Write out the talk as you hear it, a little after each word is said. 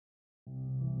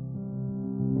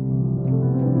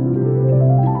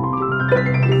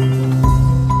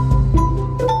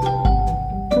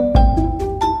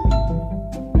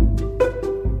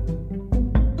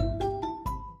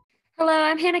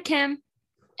Hannah Kim,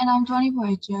 And I'm Johnny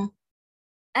Boycha.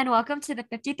 and welcome to the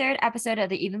 53rd episode of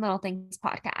the Even Little Things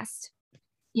podcast.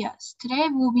 Yes, today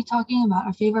we'll be talking about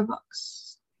our favorite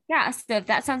books. Yeah, so if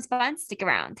that sounds fun, stick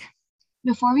around.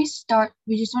 Before we start,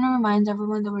 we just want to remind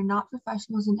everyone that we're not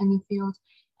professionals in any field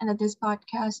and that this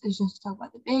podcast is just to talk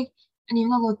about the big and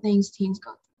even the little things teens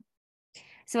go through.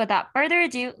 So without further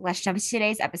ado, let's jump into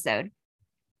today's episode.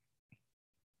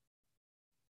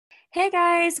 Hey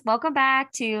guys, welcome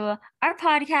back to our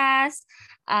podcast.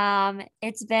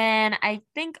 It's been, I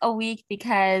think, a week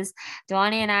because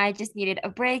Dawani and I just needed a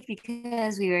break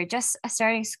because we were just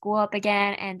starting school up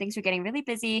again and things were getting really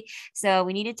busy. So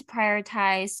we needed to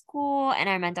prioritize school and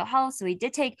our mental health. So we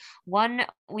did take 1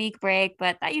 week break,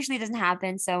 but that usually doesn't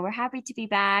happen. So we're happy to be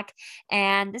back.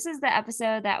 And this is the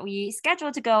episode that we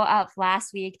scheduled to go up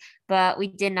last week, but we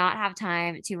did not have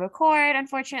time to record,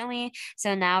 unfortunately.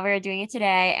 So now we're doing it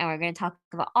today and we're going to talk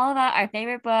all about our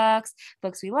favorite books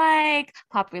we like,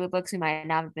 popular books we might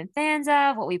not have been fans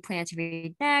of, what we plan to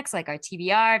read next, like our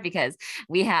TBR, because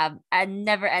we have a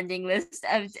never ending list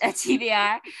of a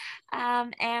TBR.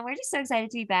 And we're just so excited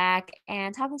to be back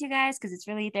and talking to you guys because it's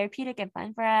really therapeutic and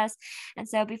fun for us. And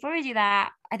so before we do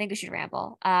that, I think we should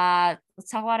ramble. Let's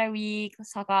talk about our week.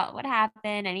 Let's talk about what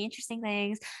happened, any interesting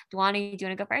things. Dwani, do you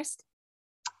want to go first?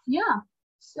 Yeah,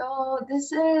 so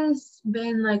this has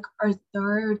been like our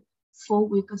third full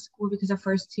week of school because the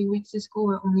first 2 weeks of school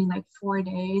were only like 4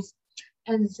 days.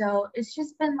 And so it's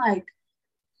just been like,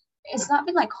 it's not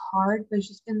been like hard, but it's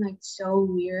just been like so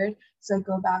weird to like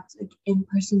go back to like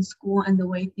in-person school and the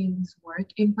way things work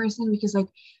in person, because like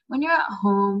when you're at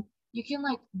home you can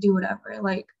like do whatever,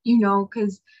 like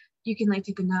because you can like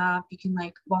take a nap, you can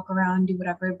like walk around, do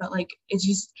whatever, but like it's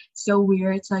just so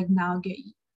weird to like now get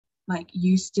like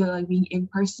used to like being in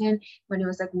person when it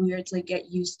was like weird to like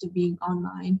get used to being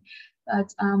online.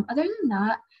 But other than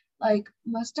that, like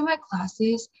most of my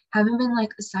classes haven't been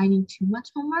like assigning too much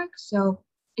homework, so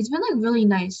it's been like really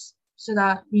nice so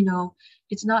that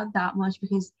it's not that much,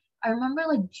 because I remember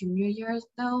like junior years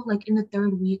though, like in the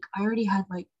third week I already had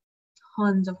like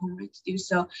tons of homework to do.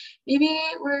 So maybe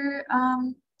we're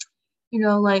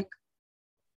like,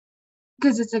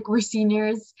 because it's like we're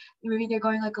seniors, maybe they're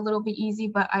going like a little bit easy,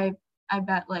 but I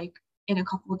bet like in a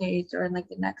couple days or in like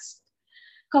the next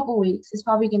couple weeks it's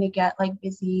probably gonna get like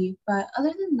busy. But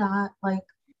other than that, like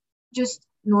just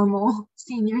normal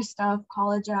senior stuff,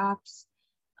 college apps.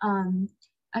 um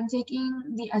I'm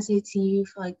taking the SAT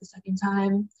for like the second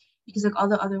time because like all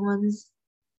the other ones,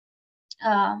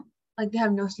 like they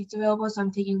have no seats available, so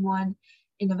I'm taking one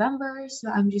in November, so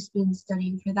I'm just been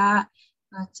studying for that.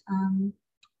 But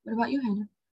what about you,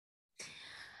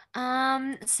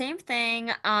 Hannah? Same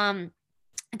thing.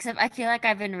 Except I feel like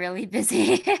I've been really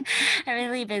busy. I'm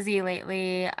really busy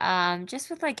lately. Just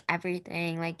with like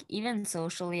everything, like even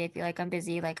socially, I feel like I'm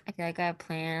busy. Like I feel like I have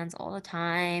plans all the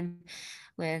time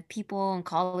with people and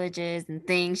colleges and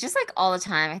things, just like all the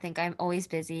time. I think I'm always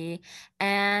busy.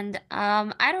 And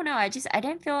I don't know, I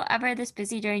didn't feel ever this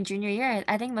busy during junior year.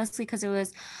 I think mostly because it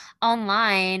was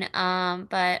online.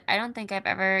 But I don't think I've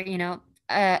ever,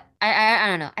 I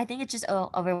don't know. I think it's just a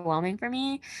little overwhelming for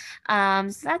me.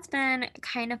 So that's been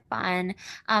kind of fun.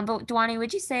 But Dwani,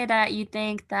 would you say that you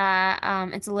think that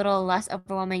it's a little less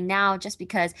overwhelming now just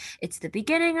because it's the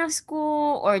beginning of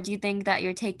school, or do you think that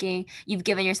you've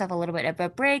given yourself a little bit of a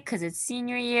break because it's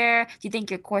senior year? Do you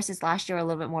think your courses last year were a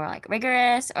little bit more like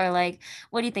rigorous, or like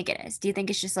what do you think it is? Do you think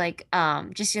it's just like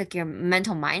your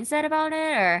mental mindset about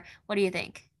it, or what do you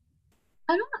think?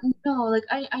 I don't know. Like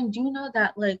I do know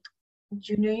that like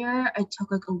junior year I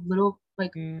took like a little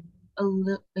like Mm, a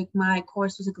little like my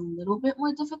course was like a little bit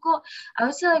more difficult. I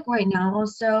would say like right now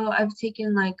also I've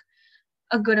taken like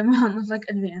a good amount of like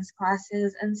advanced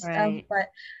classes and stuff, right. but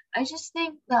I just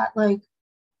think that like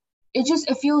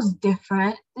it feels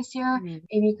different this year. Mm,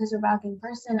 Maybe because we're back in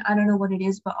person. I don't know what it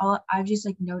is, but all I've just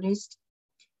like noticed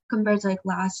compared to like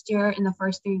last year in the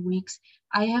first 3 weeks,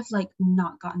 I have like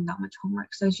not gotten that much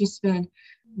homework. So it's just been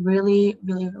really,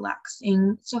 really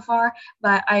relaxing so far.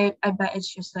 But I bet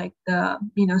it's just like the,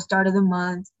 start of the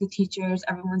month, the teachers,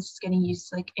 everyone's just getting used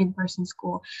to like in-person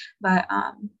school. But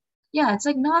yeah, it's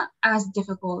like not as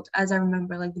difficult as I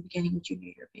remember like the beginning of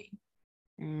junior year being.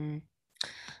 mm.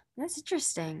 That's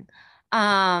interesting.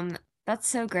 Um, that's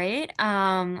so great.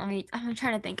 I'm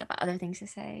trying to think about other things to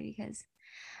say because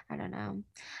I don't know.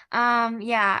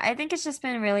 Yeah, I think it's just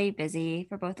been really busy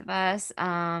for both of us.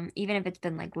 Even if it's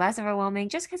been like less overwhelming,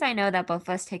 just because I know that both of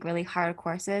us take really hard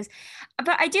courses.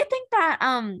 But I do think that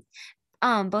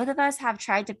both of us have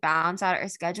tried to balance out our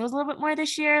schedules a little bit more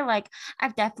this year. Like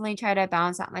I've definitely tried to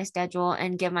balance out my schedule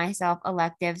and give myself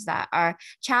electives that are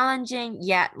challenging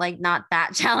yet like not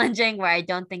that challenging where I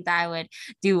don't think that I would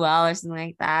do well or something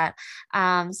like that.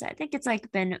 So I think it's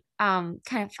like been kind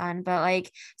of fun, but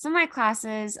like some of my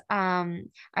classes are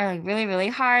like really, really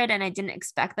hard and I didn't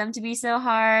expect them to be so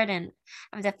hard. And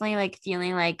I'm definitely like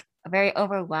feeling like very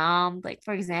overwhelmed. Like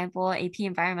for example, AP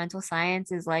environmental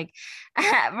science is like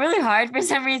really hard for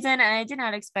some reason, and I did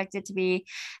not expect it to be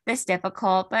this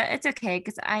difficult. But it's okay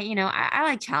because I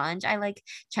like challenge. I like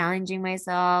challenging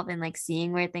myself and like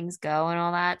seeing where things go and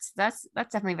all that. So that's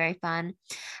definitely very fun.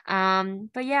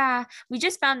 But yeah, we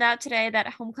just found out today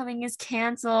that homecoming is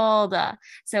canceled.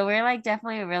 So we're like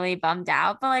definitely really bummed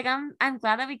out. But like I'm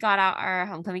glad that we got out our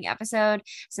homecoming episode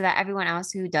so that everyone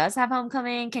else who does have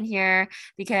homecoming can hear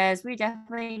because we're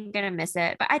definitely gonna miss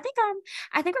it. But I think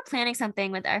we're planning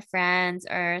something with our friends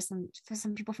or some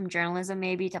people from journalism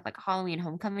maybe to have like a Halloween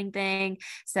homecoming thing.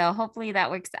 So hopefully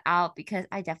that works out because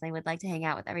I definitely would like to hang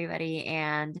out with everybody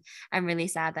and I'm really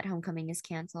sad that homecoming is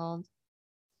canceled.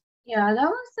 Yeah, that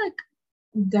was like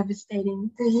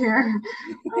devastating to hear.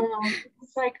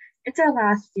 It's like it's our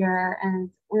last year, and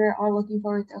we're all looking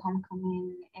forward to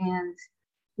homecoming, and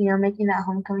making that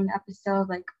homecoming episode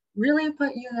like really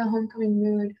put you in the homecoming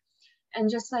mood, and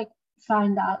just like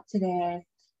find out today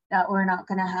that we're not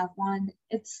gonna have one.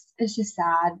 It's just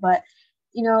sad, but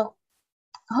you know,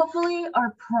 hopefully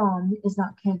our prom is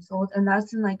not canceled, and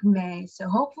that's in like May. So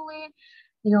hopefully,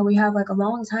 we have like a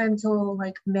long time till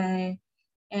like May,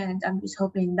 and I'm just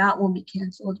hoping that won't be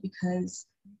canceled because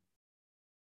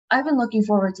I've been looking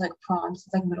forward to like prom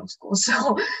since like middle school.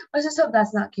 So let's just hope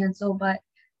that's not canceled. But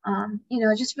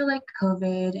just for like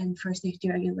COVID and for safety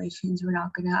regulations, we're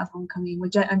not gonna have homecoming,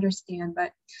 which I understand,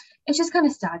 but it's just kind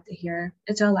of sad to hear.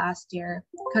 It's our last year.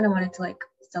 Kind of wanted to like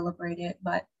celebrate it,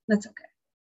 but that's okay.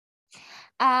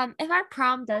 If our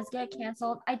prom does get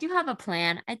canceled, I do have a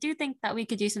plan. I do think that we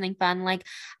could do something fun. Like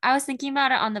I was thinking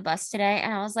about it on the bus today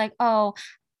and I was like, oh,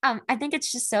 I think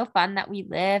it's just so fun that we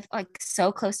live like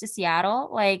so close to Seattle,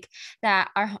 like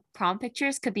that our prom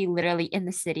pictures could be literally in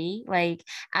the city, like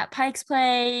at Pike's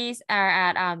Place or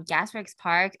at Gasworks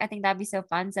Park. I think that'd be so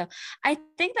fun. So I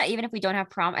think that even if we don't have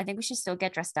prom, I think we should still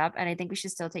get dressed up and I think we should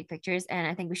still take pictures and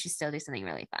I think we should still do something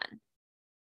really fun.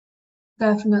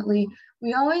 Definitely.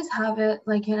 We always have it,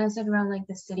 like Hannah said, around like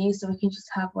the city, so we can just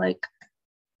have like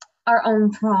our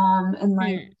own prom and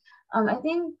like Mm, I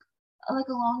think like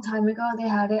a long time ago they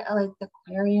had it at like the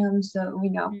aquarium, so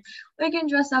mm, we can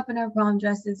dress up in our prom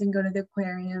dresses and go to the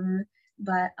aquarium.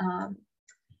 But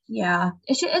yeah,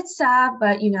 it's sad,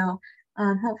 but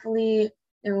hopefully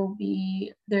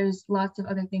there's lots of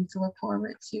other things to look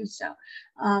forward to. So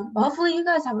but hopefully you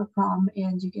guys have a prom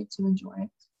and you get to enjoy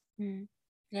it. mm.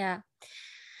 Yeah.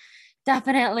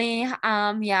 Definitely.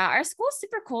 Yeah, our school's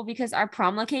super cool because our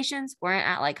prom locations weren't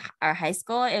at like our high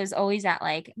school. It was always at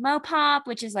like Mopop,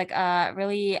 which is like a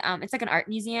really it's like an art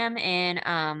museum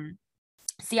in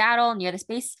Seattle near the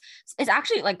space. It's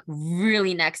actually like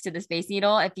really next to the Space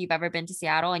Needle if you've ever been to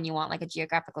Seattle and you want like a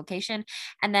geographic location.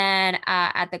 And then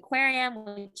at the aquarium,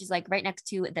 which is like right next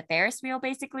to the Ferris wheel,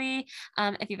 basically.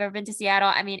 If you've ever been to Seattle,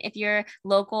 I mean, if you're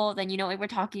local, then you know what we're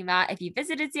talking about. If you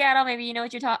visited Seattle, maybe you know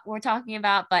what we're talking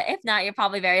about. But if not, you're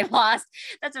probably very lost.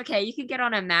 That's okay. You can get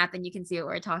on a map and you can see what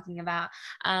we're talking about.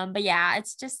 But yeah,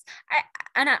 it's just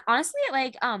I honestly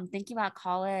like thinking about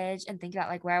college and thinking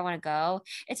about like where I want to go.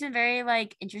 It's been very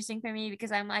like interesting for me because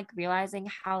I'm like realizing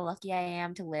how lucky I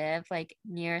am to live like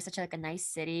near such like a nice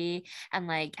city and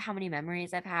like how many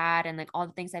memories I've had and like all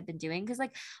the things I've been doing because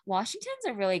like Washington's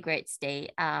a really great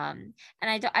state. And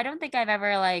I don't think I've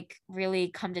ever like really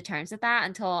come to terms with that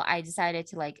until I decided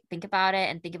to like think about it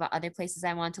and think about other places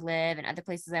I want to live and other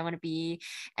places I want to be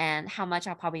and how much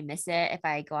I'll probably miss it if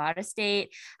I go out of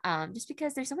state. Just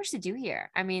because there's so much to do here.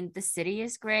 I mean, the city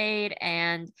is great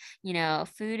and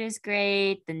food is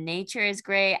great, the nature is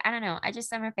great. I don't know.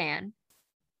 I'm a fan.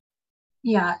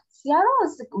 Yeah, Seattle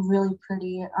is like really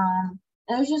pretty.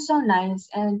 It was just so nice,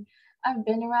 and I've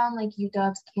been around like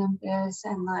UW's campus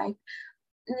and like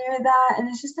near that, and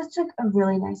it's just such like a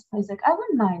really nice place. Like I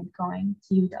wouldn't mind going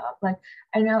to UW. Like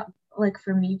I know, like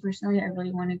for me personally, I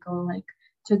really want to go like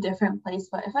to a different place,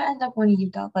 but if I end up going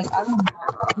to UW, like I don't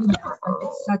know, like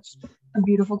it's such a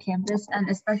beautiful campus, and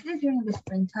especially during the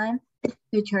springtime,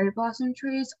 the cherry blossom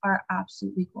trees are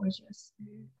absolutely gorgeous.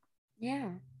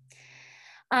 Yeah.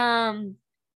 Um,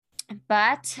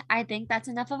 But I think that's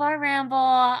enough of our ramble,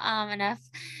 enough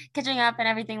catching up and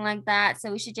everything like that.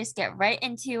 So we should just get right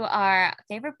into our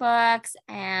favorite books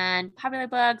and popular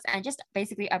books and just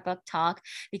basically our book talk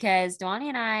because Dwani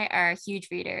and I are huge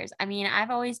readers. I mean,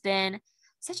 I've always been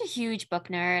such a huge book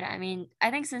nerd. I mean,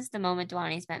 I think since the moment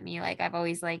Dwani's met me, like I've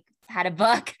always like had a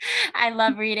book. I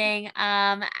love reading.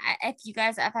 If you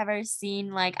guys have ever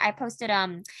seen, like I posted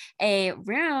a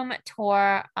room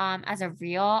tour as a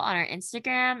reel on our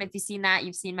Instagram. If you've seen that,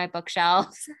 you've seen my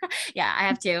bookshelves. Yeah, I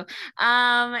have too.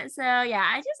 So yeah,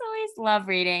 I just always love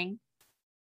reading.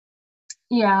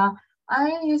 Yeah,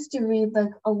 I used to read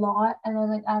like a lot, and then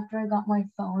like after I got my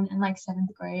phone in like seventh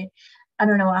grade, I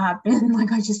don't know what happened.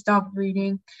 Like I just stopped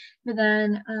reading. But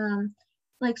then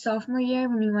like sophomore year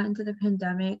when we went into the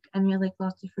pandemic and we had like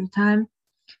lots of free time,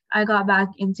 I got back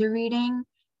into reading,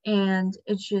 and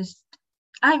it's just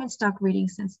I haven't stopped reading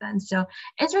since then. So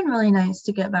it's been really nice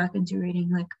to get back into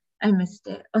reading. Like I missed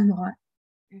it a lot.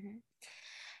 Mhm.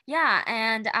 Yeah,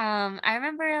 and I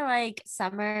remember like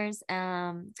summers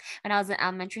when I was in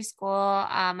elementary school,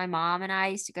 my mom and I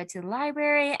used to go to the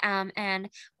library and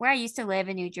where I used to live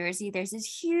in New Jersey, there's this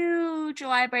huge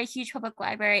library, huge public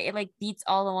library. It like beats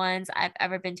all the ones I've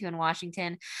ever been to in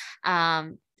Washington.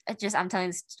 It just I'm telling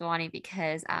this to Wani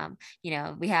because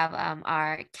we have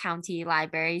our county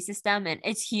library system and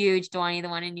it's huge. Dwani, the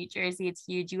one in New Jersey, it's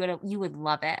huge. You would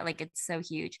love it. Like it's so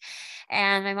huge.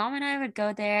 And my mom and I would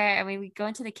go there and we would go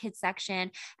into the kids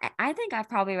section. And I think I've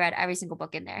probably read every single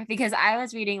book in there because I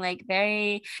was reading like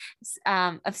very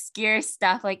obscure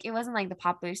stuff. Like it wasn't like the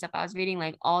popular stuff. I was reading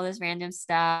like all this random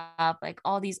stuff, like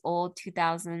all these old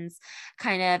 2000s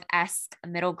kind of esque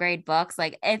middle grade books.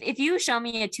 Like if you show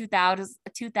me a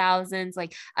 2000s,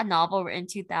 like a novel written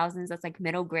 2000s that's like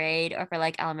middle grade or for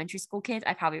like elementary school kids,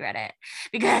 I probably read it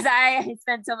because I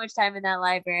spent so much time in that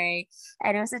library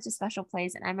and it was such a special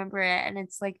place and I remember it and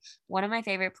it's like one of my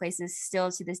favorite places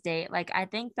still to this day. Like I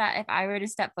think that if I were to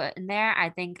step foot in there, I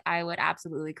think I would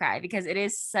absolutely cry because it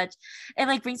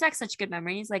like brings back such good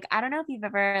memories. Like I don't know if you've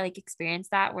ever like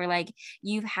experienced that where like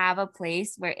you have a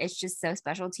place where it's just so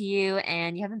special to you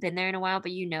and you haven't been there in a while,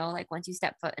 but like once you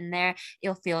step foot in there,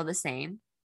 you'll feel the same.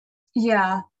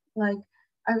 Yeah, like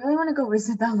I really want to go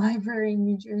visit that library in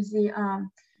New Jersey.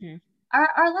 Mhm. Our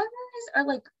libraries are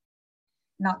like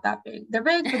not that big. They're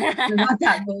big, but they're not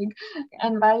that big.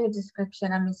 And by your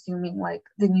description, I'm assuming like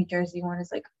the New Jersey one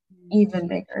is like even Huge.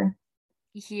 bigger.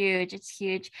 Huge. It's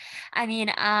huge. I mean,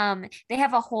 they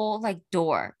have a whole like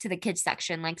door to the kids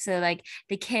section. Like, so like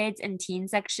the kids and teen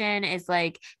section is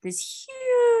like this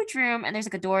huge room, and there's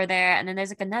like a door there. And then there's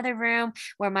like another room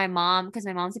where because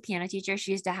my mom's a piano teacher,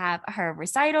 she used to have her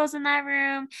recitals in that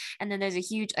room. And then there's a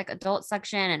huge like adult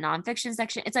section and nonfiction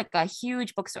section. It's like a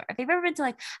huge bookstore. If you've ever been to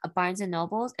like a Barnes and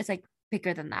Nobles, it's like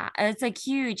bigger than that. And it's like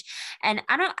huge. And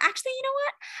I don't actually, you know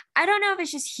what? I don't know if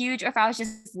it's just huge or if I was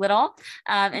just little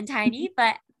and tiny,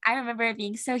 but I remember it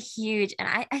being so huge and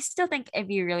I still think it'd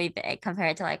be really big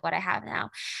compared to like what I have now.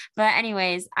 But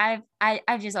anyways, I've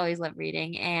just always loved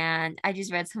reading and I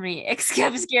just read so many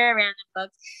obscure random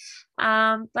books.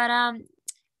 But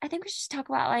I think we should just talk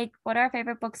about like what our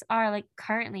favorite books are like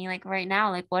currently, like right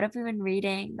now. Like what have we been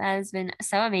reading that has been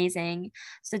so amazing?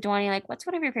 So Dwani, like what's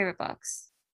one of your favorite books?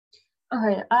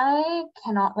 Okay, I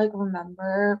cannot like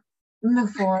remember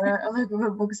before like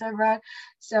what books I've read.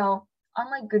 So on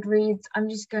like Goodreads, I'm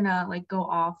just gonna like go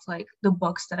off like the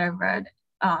books that I've read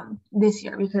this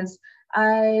year because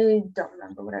I don't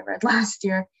remember what I read last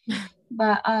year.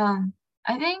 But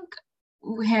I think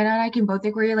Hannah and I can both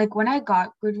agree, like when I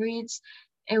got Goodreads,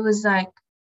 it was like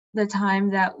the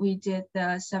time that we did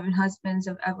the Seven Husbands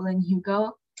of Evelyn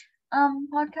Hugo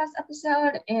podcast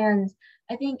episode, and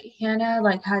I think Hannah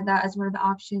like had that as one of the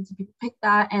options and people picked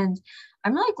that, and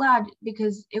I'm really glad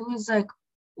because it was like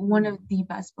one of the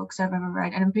best books I've ever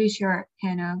read, and I'm pretty sure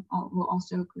Hannah will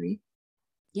also agree.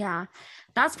 Yeah,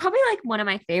 that's probably like one of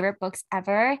my favorite books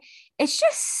ever. It's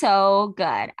just so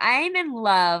good. I'm in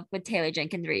love with Taylor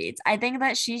Jenkins Reid. I think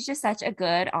that she's just such a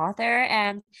good author,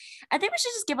 and I think we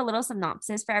should just give a little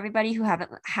synopsis for everybody who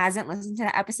hasn't listened to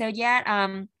the episode yet.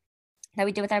 That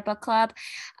we did with our book club.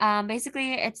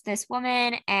 Basically, it's this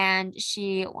woman and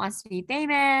she wants to be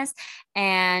famous,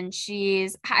 and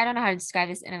I don't know how to describe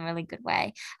this in a really good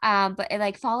way, but it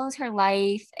like follows her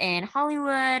life in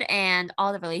Hollywood and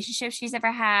all the relationships she's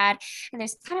ever had. And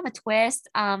there's kind of a twist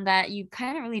that you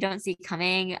kind of really don't see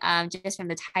coming just from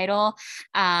the title.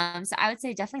 So I would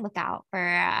say definitely look out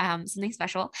for something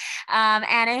special.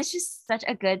 And it's just such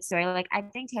a good story. Like I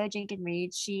think Taylor Jenkins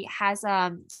Reid, she's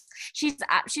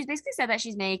basically said that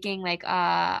she's making like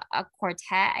a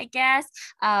quartet, I guess,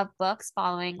 of books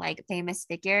following like famous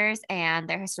figures and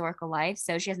their historical life.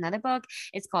 So she has another book.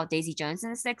 It's called Daisy Jones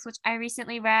and the Six, which I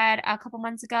recently read a couple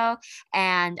months ago.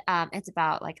 And it's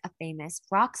about like a famous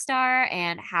rock star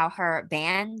and how her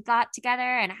band got together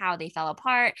and how they fell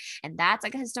apart. And that's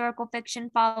like a historical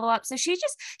fiction follow up. So she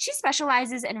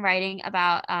specializes in writing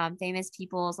about famous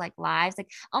people's like lives, like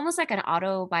almost like an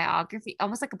autobiography,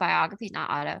 almost like a biography,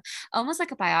 not auto, almost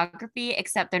like a biography,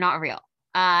 except they're not real.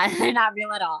 They're not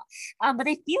real at all. But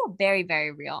they feel very,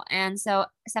 very real. And so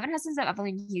Seven Husbands of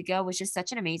Evelyn Hugo was just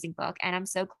such an amazing book. And I'm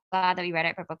so glad that we read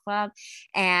it for book club.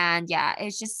 And yeah,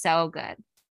 it's just so good.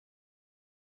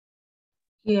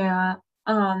 Yeah.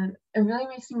 It really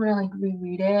makes me want to like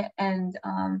reread it. And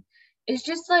it's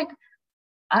just like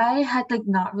I had like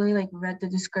not really like read the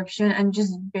description, and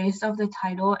just based off the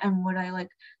title and what I like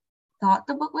thought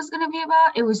the book was gonna be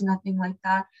about, it was nothing like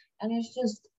that. And it's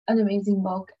just an amazing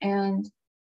book, and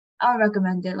I'll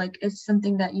recommend it. Like it's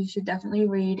something that you should definitely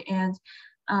read. And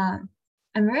um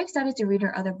I'm very excited to read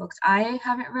her other books. I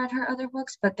haven't read her other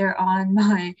books, but they're on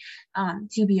my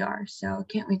TBR, so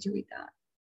can't wait to read that.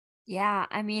 Yeah,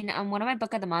 I mean, one of my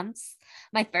book of the months,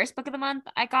 my first book of the month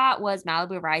I got was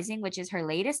Malibu Rising, which is her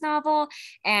latest novel,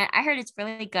 and I heard it's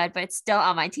really good, but it's still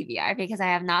on my TBR because I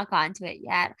have not gotten to it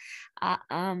yet.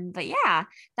 But yeah,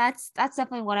 that's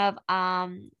definitely one of our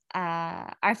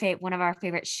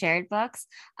favorite shared books.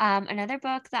 Another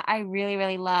book that I really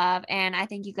really love, and I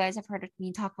think you guys have heard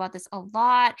me talk about this a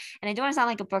lot, and I don't want to sound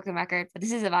like a broken record, but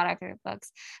this is about our favorite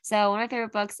books. So one of my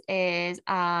favorite books is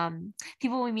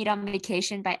People We Meet on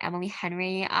Vacation by Emily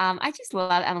Henry. I just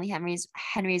love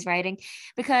Henry's writing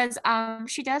because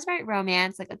she does write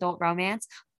romance, like adult romance,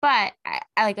 but I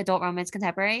like adult romance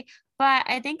contemporary. But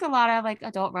I think a lot of like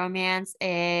adult romance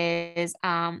is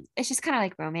it's just kind of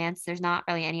like romance. There's not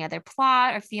really any other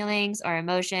plot or feelings or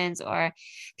emotions or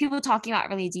people talking about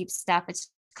really deep stuff.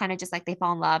 It's kind of just like they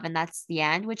fall in love and that's the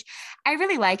end, which I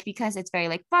really like because it's very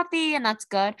like fluffy and that's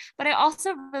good. But I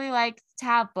also really like to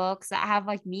have books that have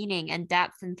like meaning and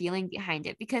depth and feeling behind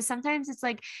it because sometimes it's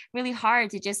like really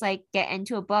hard to just like get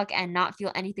into a book and not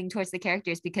feel anything towards the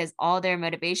characters because all their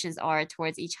motivations are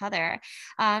towards each other.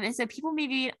 And so People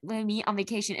Maybe We Meet on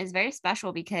Vacation is very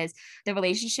special because the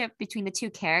relationship between the two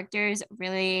characters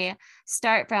really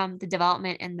start from the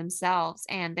development in themselves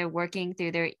and they're working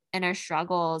through their inner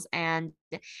struggles and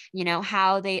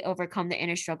how they overcome the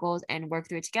inner struggles and work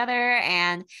through it together.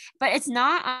 And but it's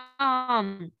not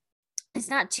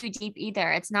too deep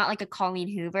either. It's not like a Colleen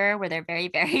Hoover where they're very,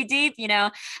 very deep.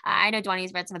 I know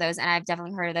Dwani's read some of those and I've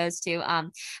definitely heard of those too.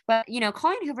 But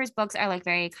Colleen Hoover's books are like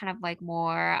very kind of like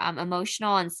more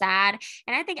emotional and sad.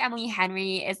 And I think Emily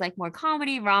Henry is like more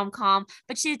comedy, rom-com,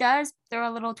 but she does throw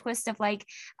a little twist of like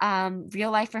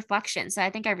real life reflection. So I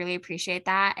think I really appreciate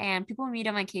that. And People Meet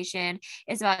on Vacation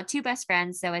is about two best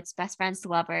friends. So it's best friends to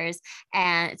lovers.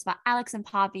 And it's about Alex and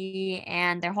Poppy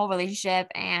and their whole relationship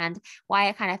and why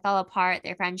it kind of fell apart,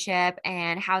 their friendship,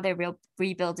 and how they're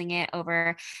rebuilding it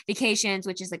over vacations,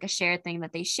 which is like a shared thing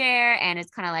that they share. And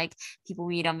it's kind of like people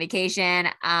meet on vacation.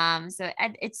 So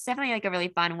it's definitely like a really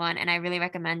fun one, and I really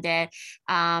recommend it.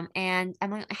 And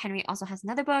Emily Henry also has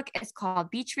another book. It's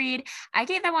called Beach Read. I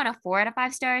gave that one a 4 out of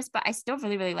 5 stars, but I still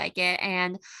really, really like it.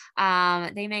 And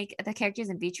they make the characters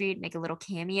in Beach Read make a little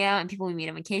cameo, and People We Meet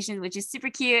on Vacation, which is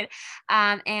super cute.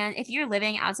 And if you're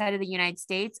living outside of the United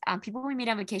States, People We Meet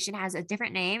on Vacation has a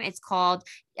different name. It's called,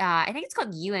 I think it's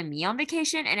called You and Me on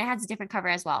Vacation, and it has a different cover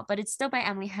as well, but it's still by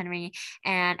Emily Henry.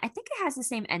 And I think it has the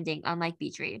same ending, unlike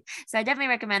Beach Read. So I definitely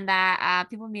recommend that.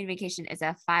 People We Meet on Vacation is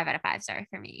a 5 out of 5 star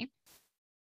for me.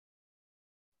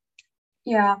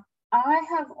 Yeah, I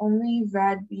have only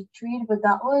read Beach Read, but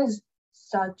that was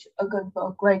such a good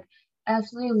book. Like, I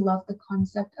absolutely love the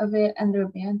concept of it and their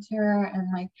banter,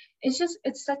 and like it's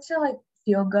such a like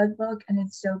feel good book, and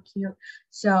it's so cute.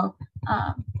 So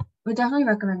would definitely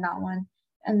recommend that one.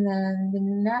 And then the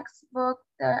next book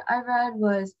that I read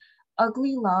was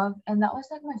Ugly Love, and that was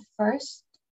like my first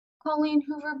Colleen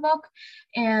Hoover book,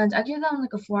 and I gave that one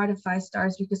like a 4 out of 5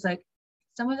 stars because like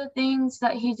some of the things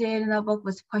that he did in that book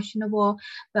was questionable,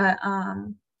 but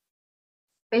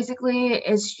basically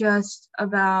it's just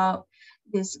about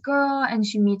this girl and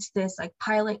she meets this like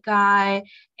pilot guy,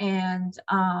 and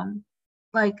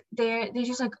like they're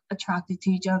just like attracted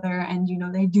to each other, and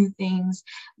they do things,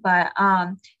 but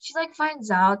she like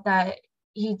finds out that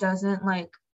he doesn't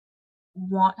like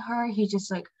want her, he just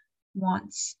like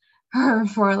wants her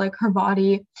for like her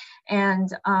body,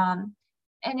 and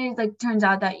it like turns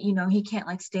out that he can't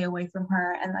like stay away from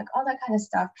her and like all that kind of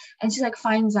stuff, and she like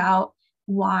finds out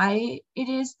why it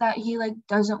is that he like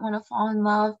doesn't want to fall in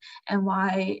love, and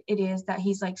why it is that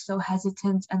he's like so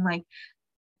hesitant and like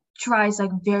tries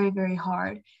like very very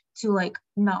hard to like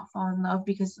not fall in love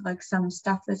because of like some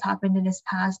stuff that's happened in his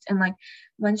past. And like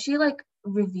when she like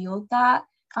revealed that,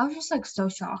 I was just like so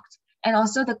shocked. And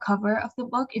also the cover of the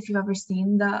book, if you've ever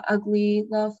seen the Ugly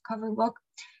Love cover book,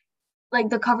 like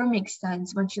the cover makes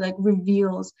sense when she like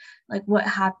reveals like what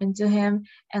happened to him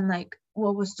and like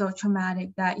what was so traumatic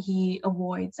that he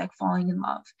avoids like falling in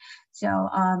love. So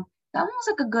that one was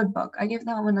like a good book. I give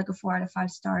that one like a 4 out of 5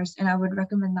 stars, and I would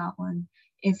recommend that one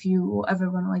if you ever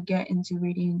want to like get into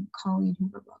reading Colleen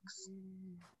Hoover books.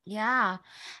 Yeah.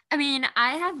 I mean,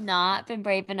 I have not been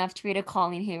brave enough to read a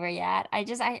Colleen Hoover yet.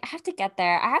 I have to get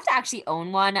there. I have to actually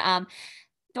own one.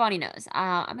 Dwani knows.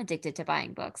 I'm addicted to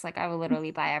buying books. Like I will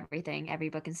literally buy everything, every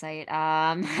book in sight.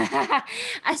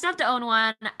 I still have to own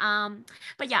one.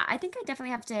 But yeah, I think I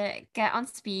definitely have to get on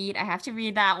speed. I have to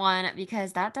read that one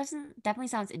because that doesn't definitely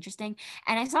sounds interesting.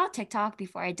 And I saw TikTok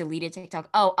before I deleted TikTok.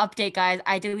 Oh, update guys,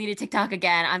 I deleted TikTok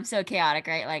again. I'm so chaotic,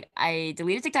 right? Like I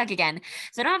deleted TikTok again.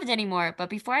 So I don't have it anymore. But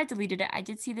before I deleted it, I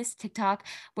did see this TikTok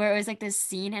where it was like this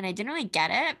scene and I didn't really get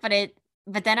it,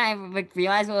 but then I like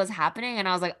realized what was happening and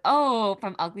I was like, oh,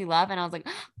 from Ugly Love. And I was like,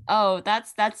 oh,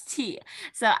 that's tea.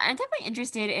 So I'm definitely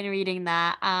interested in reading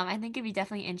that. I think it'd be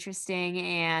definitely interesting.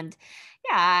 And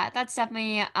yeah, that's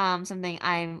definitely something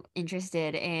I'm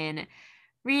interested in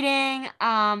reading.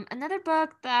 Another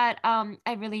book that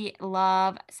I really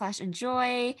love slash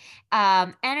enjoy,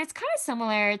 and it's kind of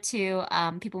similar to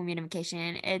People Meet on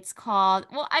Vacation. It's called,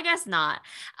 well, I guess not.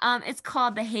 It's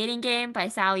called The Hating Game by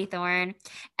Sally Thorne,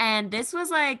 and this was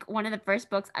like one of the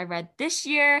first books I read this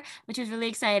year, which was really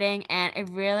exciting, and it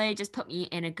really just put me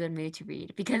in a good mood to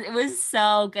read because it was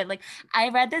so good. Like I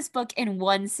read this book in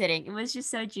one sitting. It was just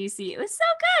so juicy. It was so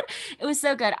good. It was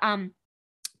so good.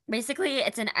 Basically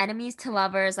it's an enemies to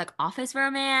lovers like office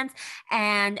romance,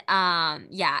 and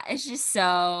yeah, it's just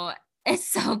so it's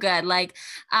so good. Like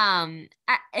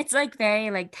it's like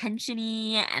very like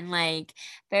tensiony and like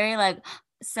very like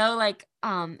so like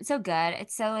so good.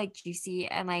 It's so like juicy,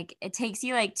 and like it takes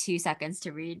you like 2 seconds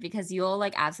to read because you'll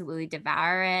like absolutely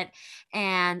devour it.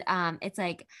 And it's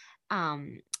like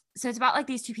um so it's about like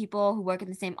these two people who work in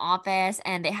the same office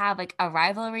and they have like a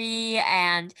rivalry,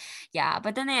 and yeah,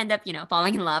 but then they end up,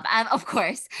 falling in love, of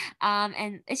course.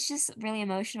 And it's just really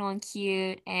emotional and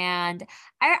cute, and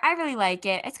I really like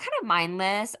it. It's kind of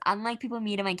mindless. Unlike People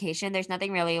Meet on Vacation, there's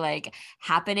nothing really like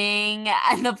happening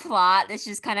in the plot. It's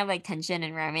just kind of like tension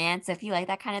and romance. So if you like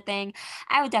that kind of thing,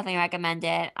 I would definitely recommend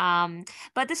it.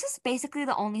 But this is basically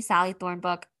the only Sally Thorne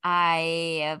book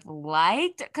I have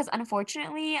liked because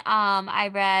unfortunately, I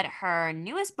read her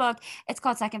newest book. It's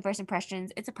called Second First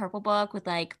Impressions. It's a purple book with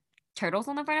like turtles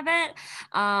on the front of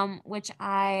it, which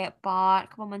I bought a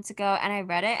couple months ago, and I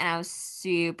read it and I was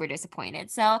super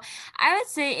disappointed. So I would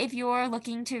say if you're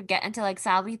looking to get into like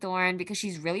Sally Thorne because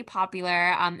she's really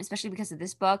popular, especially because of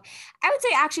this book, I would say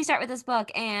actually start with this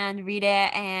book and read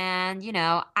it, and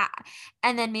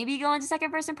and then maybe go into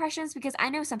Second First Impressions because I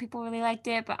know some people really liked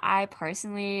it, but I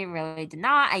personally really did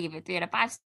not. I give it 3 out of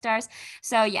 5 stars.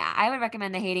 So yeah, I would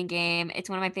recommend The Hating Game. It's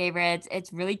one of my favorites.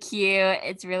 It's really cute.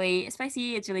 It's really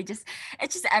spicy. It's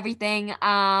just everything.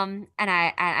 And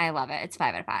I love it. It's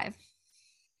 5 out of 5.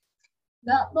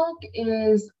 That book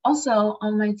is also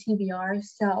on my TBR,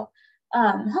 so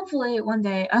hopefully one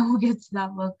day I will get to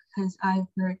that book because I've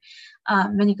heard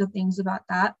many good things about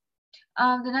that.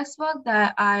 The next book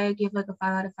that I give like a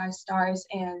 5 out of 5 stars,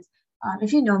 and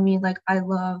if you know me, like I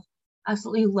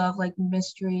absolutely love like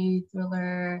mystery,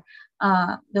 thriller,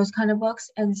 those kind of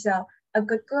books. And so A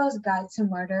Good Girl's Guide to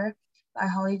Murder by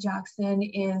Holly Jackson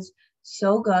is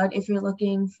so good if you're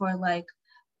looking for like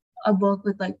a book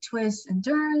with like twists and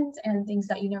turns and things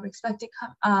that you never expected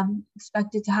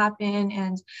to happen.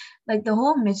 And like the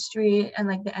whole mystery and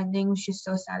like the ending was just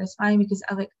so satisfying because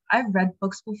I've read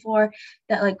books before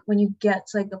that like when you get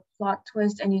to like the plot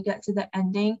twist and you get to the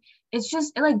ending, it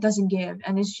like doesn't give,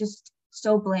 and it's just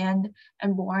so bland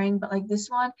and boring. But like this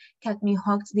one kept me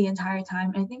hooked the entire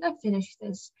time. I think I finished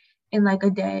this in like a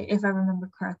day if I remember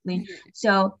correctly.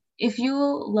 So if you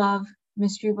love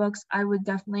mystery books, I would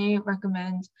definitely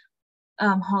recommend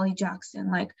Holly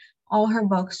Jackson. Like all her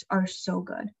books are so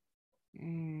good.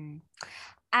 Mm.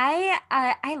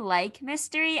 I like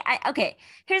mystery. Okay,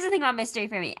 here's the thing about mystery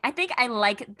for me. I think I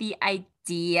like the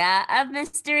idea of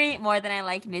mystery more than I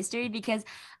like mystery because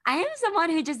I am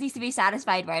someone who just needs to be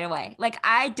satisfied right away. Like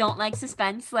I don't like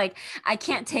suspense. Like I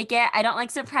can't take it. I don't like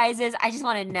surprises. I just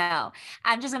want to know.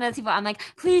 I'm just one of those people. I'm like,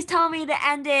 please tell me the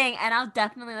ending, and I'll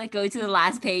definitely like go to the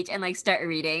last page and like start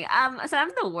reading. So I'm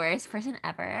the worst person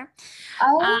ever. I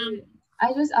Um,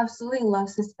 I just absolutely love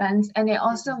suspense, and it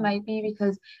also Mhm. might be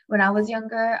because when I was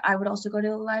younger, I would also go to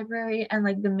the library, and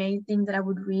like the main thing that I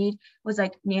would read was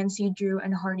like Nancy Drew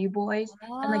and Hardy Boys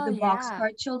and like Oh the yeah.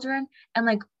 Boxcar Children, and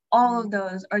like all of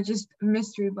those are just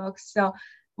mystery books. So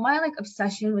my like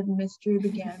obsession with mystery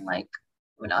began like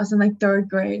when I was in like third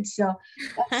grade. So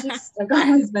that's just like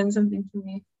always been something for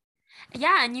me.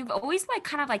 Yeah, and you've always like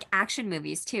kind of like action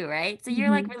movies too, right? So you're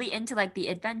like Mhm. really into like the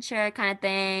adventure kind of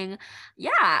thing.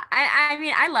 Yeah, I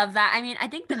mean I love that. I mean, I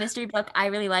think the mystery book I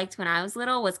really liked when I was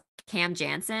little was Cam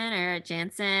Jansen or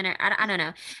I don't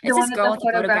know. The It's one this with the girl with a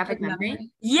photographic photographic memory.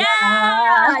 memory. Yeah,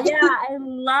 Yeah. yeah, I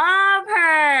love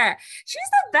her. She's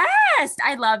the best.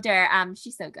 I loved her.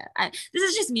 She's so good. This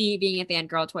is just me being a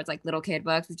fangirl towards like little kid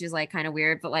books, which is like kind of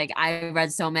weird, but like I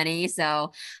read so many,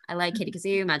 so I like Kitty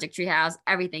Kazoo, Magic Tree House,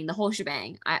 everything, the whole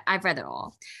shebang. I've read it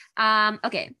all.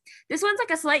 Okay. This one's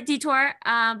like a slight detour,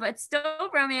 but it's still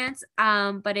romance.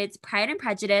 But it's Pride and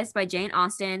Prejudice by Jane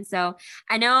Austen. So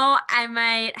I know I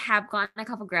might have gotten a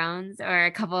couple groans or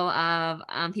a couple of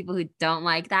people who don't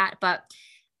like that, but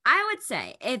I would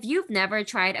say if you've never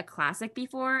tried a classic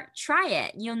before, try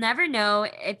it. You'll never know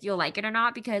if you'll like it or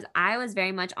not because I was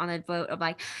very much on the vote of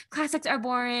like, classics are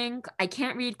boring. I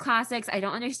can't read classics. I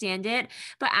don't understand it.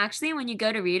 But actually, when you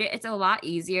go to read it, it's a lot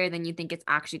easier than you think it's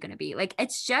actually going to be. Like,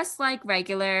 it's just like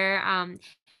regular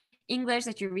English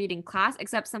that you read in class,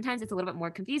 except sometimes it's a little bit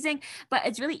more confusing, but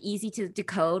it's really easy to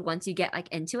decode once you get like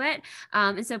into it.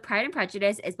 And so Pride and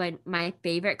Prejudice is my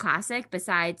favorite classic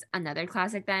besides another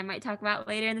classic that I might talk about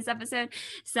later in this episode.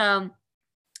 So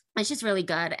it's just really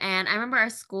good. And I remember our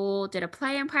school did a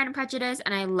play in Pride and Prejudice,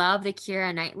 and I love the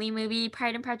Keira Knightley movie,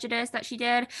 Pride and Prejudice, that she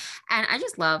did. And I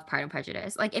just love Pride and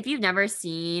Prejudice. Like, if you've never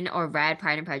seen or read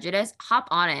Pride and Prejudice, hop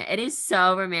on it. It is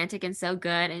so romantic and so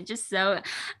good and just so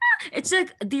it's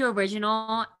like the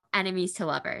original enemies to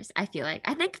lovers, I feel like.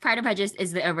 I think Pride and Prejudice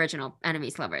is the original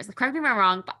enemies to lovers. Like, correct me if I'm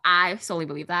wrong, but I solely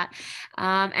believe that.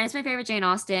 And it's my favorite Jane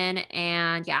Austen.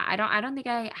 And yeah, I don't think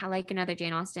I like another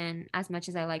Jane Austen as much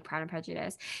as I like Pride and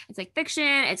Prejudice. It's like fiction,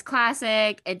 it's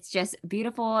classic, it's just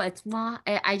beautiful. It's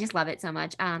I just love it so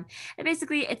much. And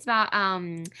basically it's about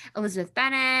Elizabeth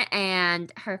Bennet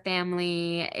and her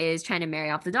family is trying to marry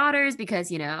off the daughters because,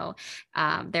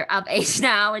 they're of age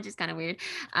now, which is kind of weird.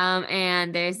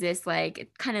 And there's this like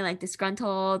kind of like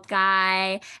disgruntled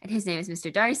guy, and his name is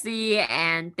Mr. Darcy,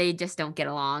 and they just don't get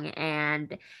along.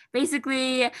 And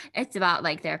basically, it's about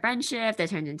like their friendship that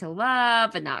turns into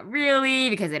love, but not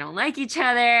really because they don't like each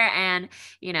other. And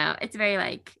it's very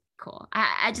like cool.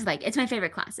 I just like it's my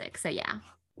favorite classic. So yeah.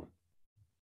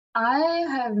 I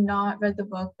have not read the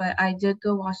book, but I did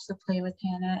go watch the play with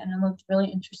Hannah and it looked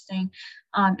really interesting.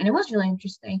 And it was really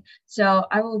interesting. So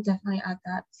I will definitely add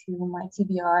that to my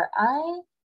TBR. I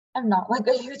am not like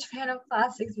a huge fan of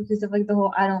classics because of like the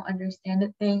whole I don't understand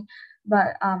it thing.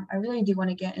 But I really do want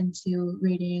to get into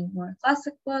reading more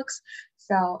classic books.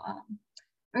 So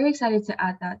very excited to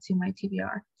add that to my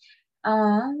TBR.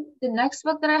 The next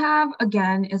book that I have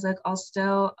again is like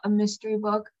also a mystery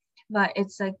book, but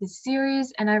it's like the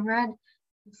series, and I've read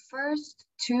the first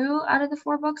two out of the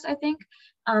four books, I think.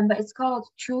 But it's called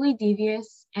Truly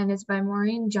Devious, and it's by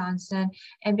Maureen Johnson.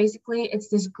 And basically, it's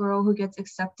this girl who gets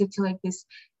accepted to like this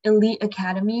elite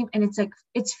academy, and it's like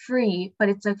it's free, but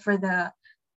it's like for the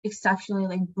exceptionally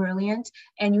like brilliant,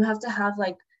 and you have to have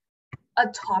like a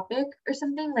topic or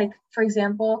something. Like for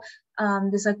example,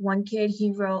 there's like one kid,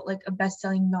 he wrote like a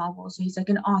best-selling novel, so he's like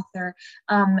an author.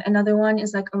 Another one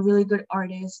is like a really good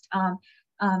artist.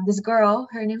 This girl,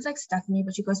 her name's like Stephanie,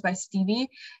 but she goes by Stevie,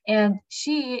 and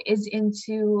she is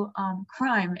into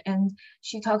crime, and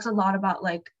she talks a lot about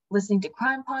like listening to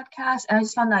crime podcasts. And I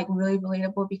just found that like really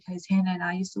relatable because Hannah and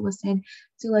I used to listen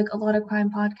to like a lot of crime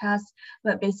podcasts.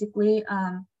 But basically,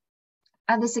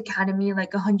 at this academy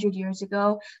like 100 years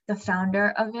ago, the founder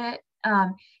of it,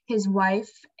 his wife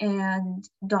and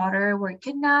daughter were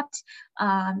kidnapped,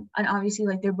 and obviously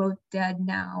like they're both dead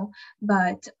now,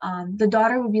 but the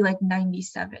daughter would be like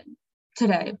 97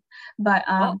 today. But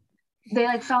Oh, they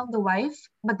like found the wife,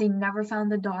 but they never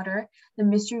found the daughter. The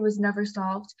mystery was never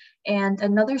solved. And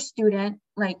another student,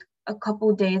 like a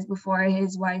couple days before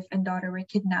his wife and daughter were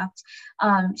kidnapped,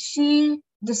 she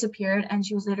disappeared, and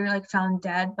she was later like found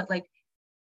dead, but like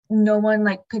no one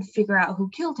like could figure out who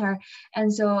killed her.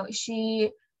 And so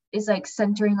she is like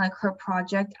centering like her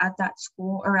project at that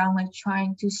school around like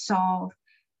trying to solve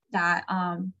that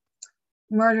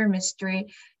murder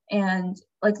mystery. And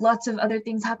like lots of other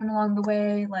things happen along the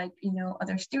way, like, you know,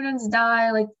 other students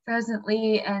die like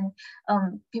presently, and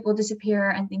people disappear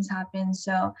and things happen.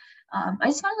 So I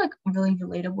just found it like really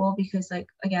relatable because like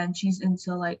again she's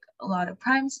into like a lot of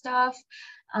crime stuff,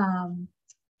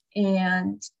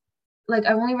 and like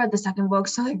I've only read the second book,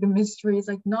 so like the mystery is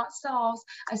like not solved.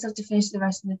 I still have to finish the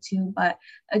rest of the two, but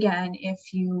again,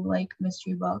 if you like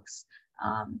mystery books,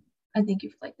 I think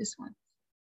you'd like this one.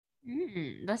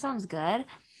 That sounds good.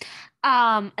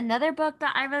 Another book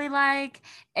that I really like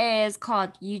is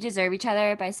called You Deserve Each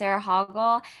Other by Sarah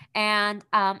Hoggle. And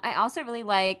I also really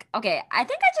like, okay, I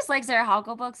think I just like Sarah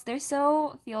Hoggle books. They're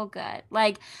so feel good.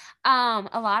 Like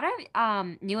a lot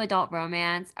of new adult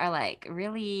romance are like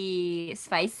really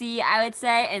spicy, I would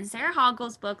say. And Sarah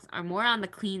Hoggle's books are more on the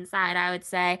clean side, I would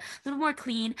say. A little more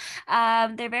clean.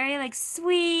 They're very like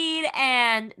sweet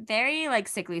and very like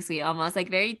sickly sweet almost, like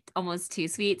very almost too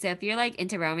sweet. So if you're like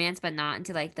into romance but not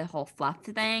into like the whole fluff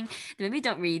thing, then maybe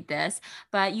don't read this.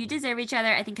 But You Deserve Each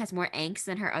Other, I think, has more angst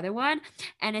than her other one.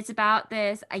 And it's about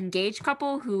this engaged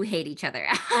couple who hate each other.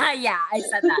 Yeah, I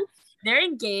said that. They're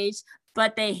engaged,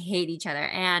 but they hate each other.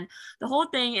 And the whole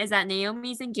thing is that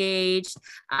Naomi's engaged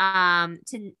to, I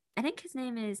think his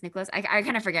name is Nicholas. I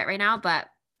kind of forget right now, but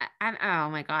oh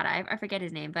my God, I forget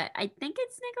his name, but I think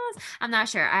it's Nicholas. I'm not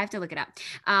sure. I have to look it up.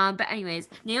 But anyways,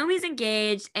 Naomi's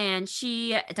engaged and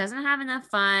she doesn't have enough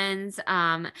funds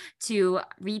to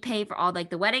repay for all like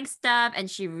the wedding stuff, and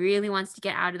she really wants to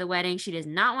get out of the wedding. She does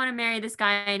not want to marry this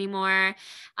guy anymore.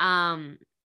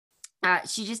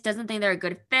 She just doesn't think they're a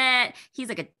good fit. He's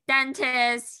like a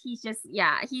dentist. He's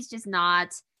just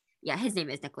not. Yeah, his name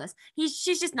is Nicholas.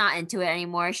 She's just not into it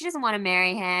anymore. She doesn't want to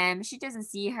marry him. She doesn't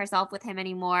see herself with him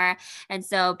anymore. And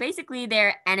so basically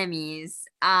they're enemies.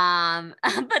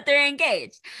 But they're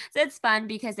engaged. So it's fun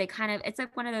because it's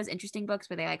like one of those interesting books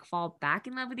where they like fall back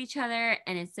in love with each other,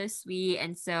 and it's so sweet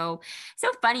and so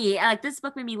funny. Like this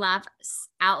book made me laugh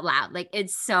out loud. Like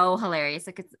it's so hilarious.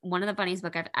 Like it's one of the funniest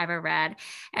book I've ever read,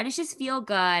 and it's just feel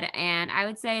good. And I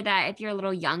would say that if you're a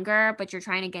little younger but you're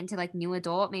trying to get into like new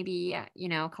adult, maybe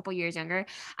a couple years younger,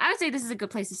 I would say this is a good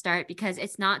place to start because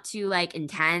it's not too like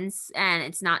intense and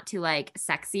it's not too like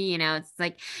sexy. It's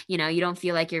like you don't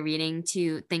feel like you're reading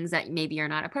to things that maybe are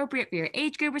not appropriate for your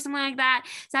age group or something like that.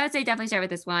 So I would say definitely start with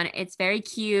this one. It's very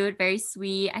cute, very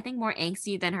sweet. I think more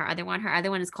angsty than her other one. Her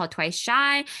other one is called Twice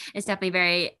Shy. It's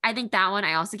definitely I think that one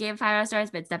I also gave 5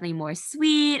 stars, but it's definitely more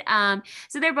sweet.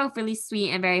 So they're both really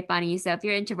sweet and very funny. So if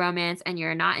you're into romance and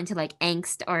you're not into like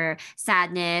angst or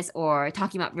sadness or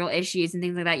talking about real issues and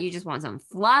things like that, you just want some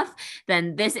fluff,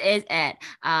 then this is it.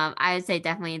 I would say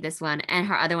definitely this one. And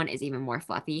her other one is even more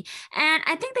fluffy. And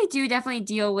I think they do definitely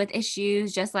deal with issues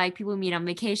just like people meet on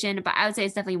vacation, but I would say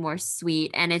it's definitely more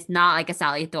sweet and it's not like a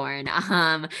Sally Thorne.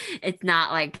 It's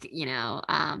not like,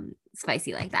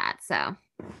 spicy like that. So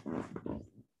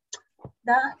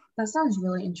That sounds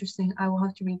really interesting. I will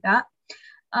have to read that.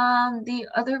 The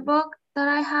other book that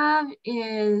I have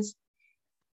is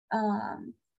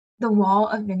The Wall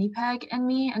of Winnipeg and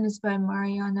Me, and it's by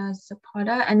Mariana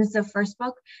Zapata, and it's the first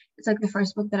book. It's like the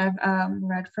first book that I've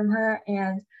read from her,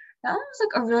 and that one was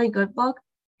like a really good book.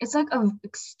 It's like a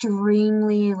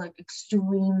extremely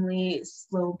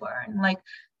slow burn. Like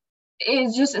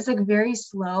it's like very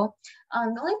slow. The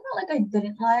only part like I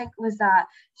didn't like was that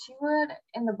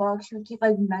in the book she would keep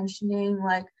like mentioning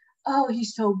like, oh,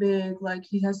 he's so big, like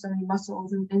he has so many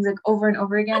muscles and things like over and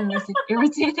over again, and it's like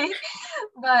irritating.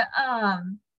 But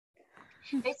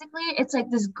basically it's like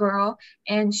this girl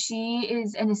and she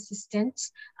is an assistant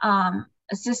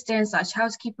slash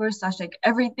housekeeper slash like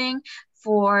everything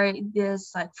for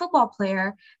this like football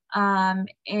player, and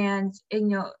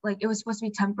like it was supposed to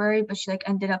be temporary, but she like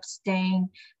ended up staying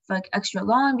for like extra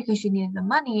long because she needed the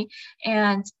money.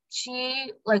 And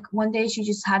she like one day she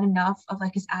just had enough of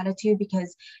like his attitude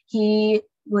because he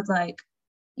would like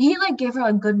he like gave her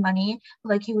like good money, but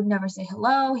like he would never say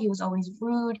hello, he was always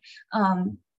rude,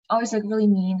 always like really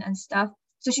mean and stuff.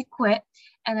 So she quit,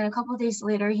 and then a couple of days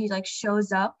later he like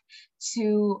shows up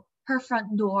to her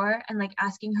front door and like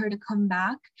asking her to come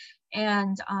back,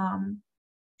 and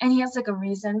he has like a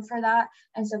reason for that.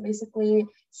 And so basically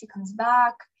she comes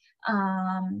back,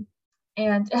 and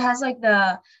it has like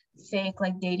the fake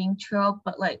like dating trope,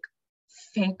 but like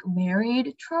fake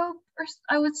married trope, or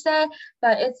I would say.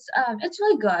 But it's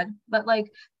really good, but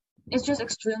like it's just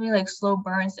extremely like slow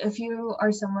burns. If you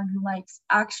are someone who likes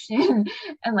action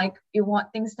and like you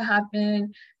want things to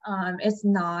happen,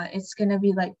 it's gonna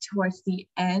be like towards the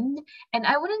end. And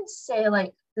I wouldn't say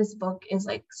like this book is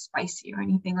like spicy or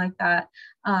anything like that.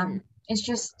 It's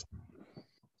just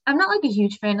I'm not like a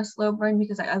huge fan of slow burn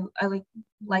because I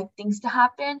like things to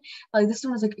happen. Like this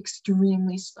one was like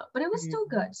extremely slow, but it was still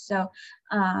good. So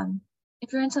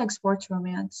if you're into like sports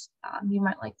romance, you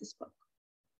might like this book.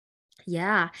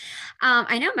 Yeah.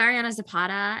 I know Mariana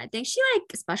Zapata. I think she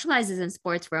like specializes in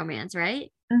sports romance,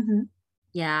 right? Mm-hmm.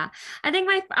 Yeah. I think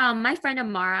my friend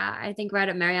Amara, I think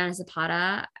read Mariana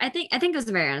Zapata. I think it was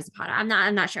Mariana Zapata. I'm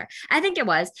not sure. I think it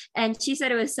was. And she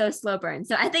said it was so slow burn.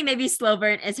 So I think maybe slow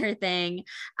burn is her thing.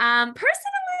 Personally,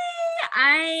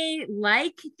 I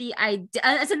like the idea.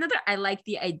 It's another I like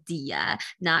the idea,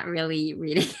 not really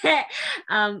reading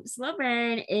it. Slow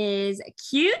burn is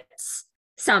cute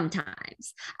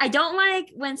sometimes. I don't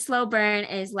like when slow burn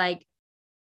is like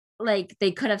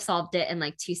they could have solved it in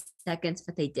like 2 seconds,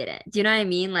 but they didn't. Do you know what I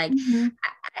mean? Like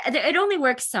Mm-hmm. it only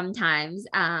works sometimes.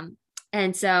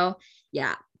 And so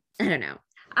yeah, I don't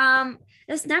know.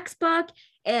 This next book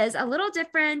is a little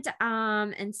different.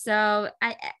 And so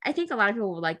I think a lot of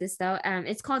people will like this though.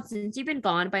 It's called Since You've Been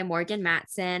Gone by Morgan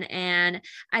Matson. And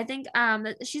I think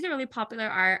she's a really popular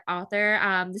art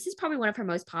author. This is probably one of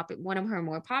her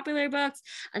more popular books.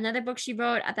 Another book she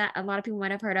wrote that a lot of people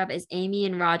might have heard of is Amy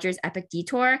and Roger's Epic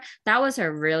Detour. That was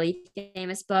her really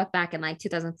famous book back in like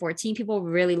 2014. People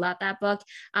really loved that book.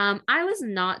 I was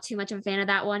not too much of a fan of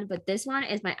that one, but this one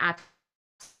is my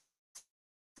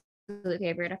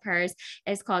favorite of hers.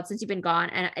 Is called Since You've Been Gone,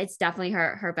 and it's definitely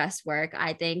her best work,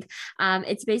 I think.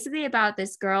 It's basically about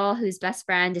this girl whose best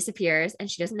friend disappears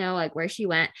and she doesn't know like where she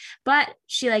went, but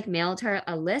she like mailed her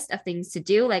a list of things to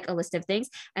do, like a list of things.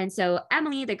 And so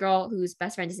Emily, the girl whose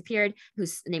best friend disappeared,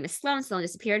 whose name is Sloan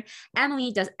disappeared,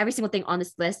 Emily does every single thing on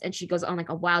this list, and she goes on like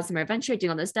a wild summer adventure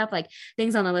doing all this stuff. Like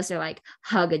things on the list are like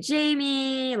hug a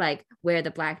Jamie, like wear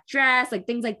the black dress, like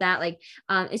things like that. Like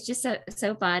it's just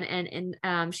so fun.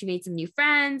 And she made some new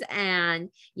friends, and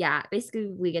yeah, basically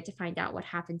we get to find out what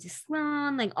happened to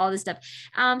Sloan, like all this stuff.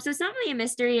 So it's not really a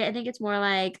mystery. I think it's more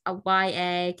like a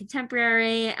YA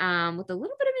contemporary with a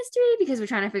little bit of mystery because we're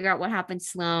trying to figure out what happened to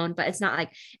Sloan, but it's not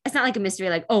like a mystery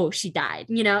like, oh, she died,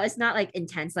 it's not like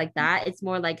intense like that. It's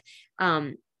more like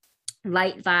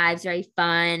light vibes, very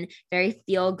fun, very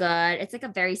feel good. It's like a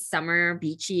very summer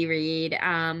beachy read.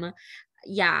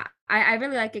 Yeah, I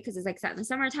really like it because it's like set in the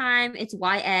summertime. It's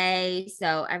YA,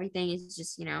 so everything is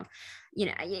just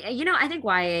I think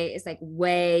YA is like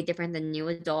way different than new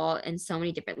adult in so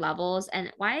many different levels,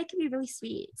 and YA can be really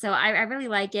sweet. So I really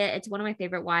like it. It's one of my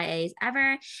favorite YAs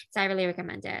ever, so I really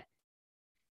recommend it.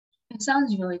 It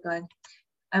sounds really good.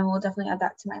 I will definitely add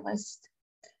that to my list.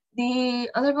 The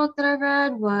other book that I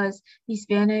read was The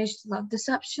Spanish Love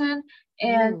Deception.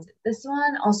 And Ooh. this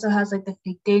one also has like the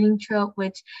fake dating trope,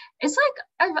 which is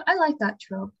like I like that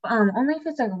trope. Only if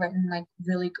it's like written like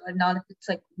really good, not if it's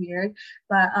like weird.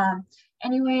 But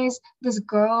anyways, this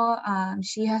girl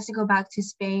she has to go back to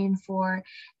Spain for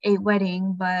a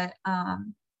wedding, but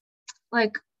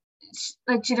like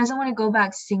she doesn't want to go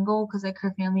back single because like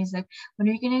her family's like, when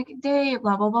are you gonna date,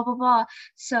 blah blah blah blah blah.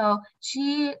 So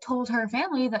she told her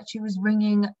family that she was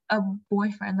bringing a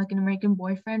boyfriend, like an American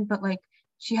boyfriend, but like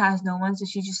she has no one, so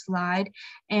she just lied.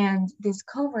 And this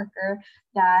coworker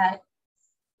that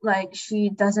like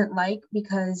she doesn't like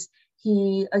because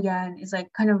he again is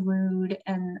like kind of rude,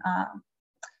 and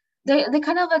they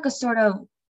kind of like a sort of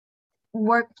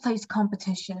workplace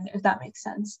competition, if that makes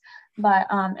sense. But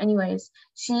anyways,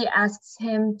 she asks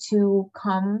him to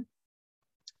come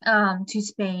to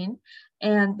Spain,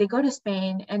 and they go to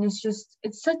Spain, and it's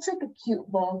such like a cute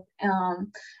book.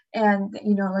 And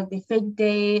like they fake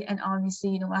date, and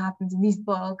obviously what happens in these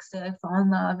books, they like fall in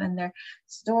love, and their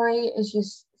story is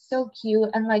just so cute.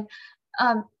 And like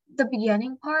the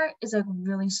beginning part is like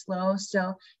really slow,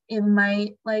 so it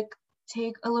might like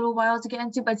take a little while to get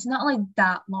into, but it's not like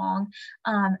that long.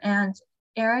 And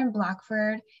Aaron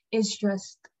Blackford is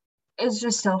just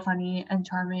so funny and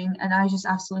charming, and I just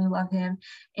absolutely love him.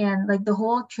 And like the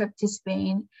whole trip to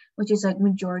Spain, which is like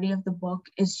majority of the book,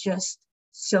 is just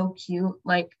so cute.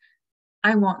 Like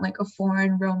I want like a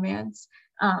foreign romance.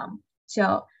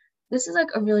 So this is like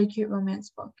a really cute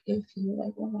romance book if you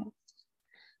like romance.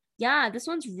 Yeah, this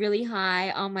one's really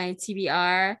high on my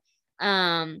TBR.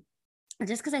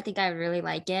 just because I think I really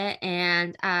like it,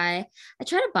 and I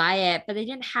tried to buy it, but they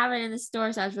didn't have it in the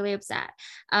store, so I was really upset.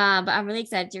 But I'm really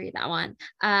excited to read that one.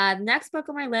 The next book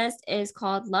on my list is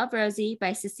called Love Rosie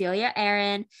by Cecilia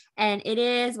Aaron, and it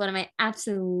is one of my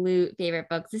absolute favorite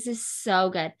books. This is so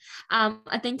good.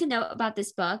 A thing to note about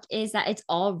this book is that it's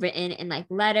all written in like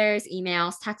letters,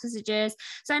 emails, text messages.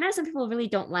 So I know some people really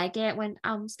don't like it when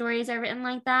stories are written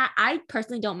like that. I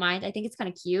personally don't mind. I think it's kind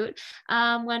of cute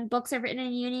when books are written in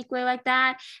a unique way like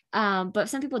that. But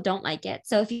some people don't like it.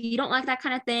 So if you don't like that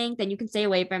kind of thing, then you can stay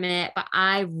away from it. But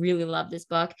I really love this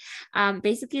book.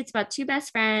 Basically, it's about two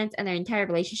best friends and their entire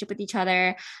relationship with each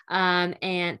other.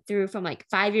 And through from like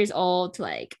 5 years old to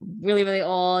like really, really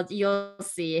old, you'll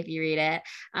see if you read it.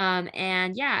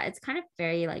 And yeah, it's kind of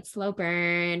very like slow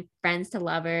burn, friends to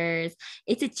lovers.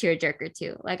 It's a tearjerker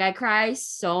too. Like I cry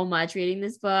so much reading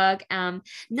this book.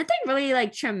 Nothing really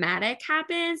like traumatic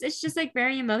happens. It's just like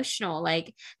very emotional.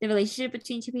 Like the relationship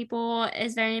between two people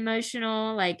is very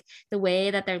emotional. Like the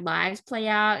way that their lives play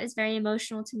out is very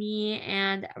emotional to me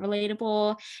and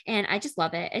relatable. And I just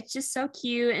love it. It's just so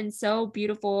cute and so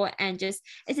beautiful, and just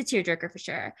it's a tearjerker for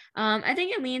sure. I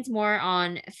think it leans more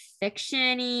on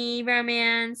fiction-y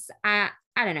romance.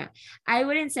 I don't know. I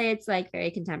wouldn't say it's like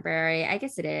very contemporary. I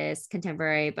guess it is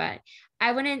contemporary, but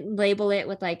I wouldn't label it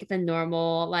with like the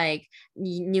normal like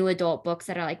new adult books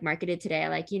that are like marketed today,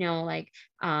 like like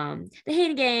The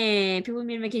Hating Game, People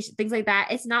Meet on Vacation, things like that.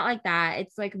 It's not like that.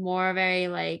 It's like more very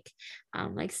like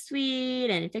sweet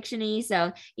and fictiony.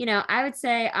 So I would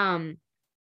say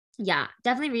yeah,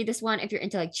 definitely read this one if you're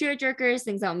into like cheer jerkers,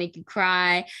 things that will make you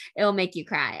cry. It will make you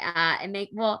cry.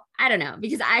 Well, I don't know,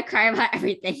 because I cry about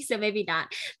everything, so maybe not,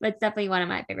 but it's definitely one of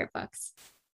my favorite books.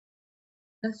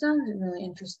 That sounds really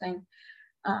interesting.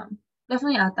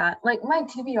 Definitely add that. Like my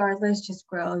TBR list just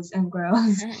grows and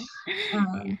grows.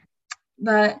 Yeah.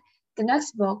 But the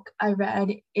next book I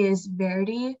read is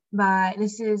Verity by,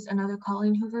 this is another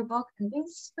Colleen Hoover book. I think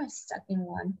this is my second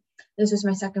one. This was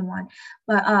my second one.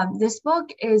 But this book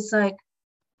is like,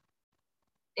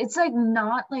 it's like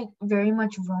not like very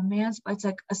much romance, but it's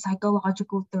like a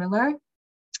psychological thriller.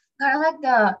 Kind of like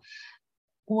the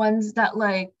ones that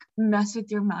like mess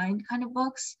with your mind kind of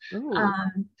books. Ooh.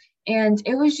 And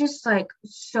it was just like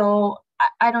so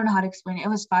I don't know how to explain it. It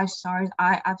was 5 stars.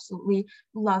 I absolutely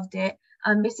loved it.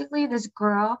 Basically this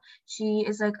girl, she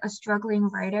is like a struggling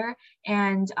writer,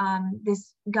 and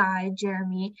this guy,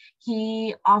 Jeremy,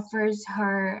 he offers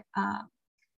her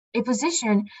a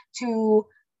position to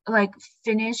like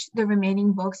finish the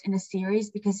remaining books in a series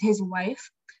because his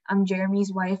wife,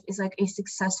 Jeremy's wife, is like a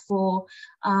successful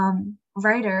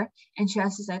writer, and she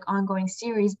has this like ongoing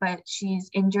series, but she's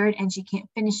injured and she can't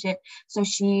finish it, so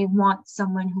she wants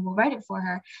someone who will write it for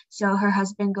her. So her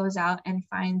husband goes out and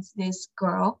finds this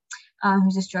girl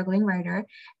who's a struggling writer,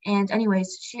 and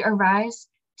anyways, she arrives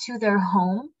to their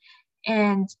home,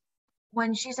 and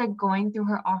when she's like going through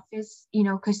her office,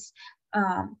 because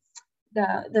um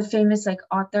the famous like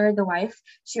author, the wife,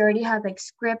 she already had like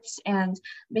scripts and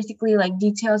basically like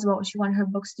details about what she wanted her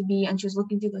books to be, and she was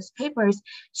looking through those papers.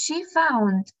 She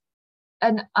found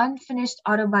an unfinished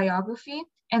autobiography,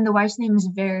 and the wife's name is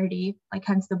Verity, like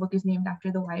hence the book is named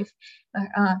after the wife.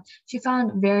 She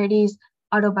found Verity's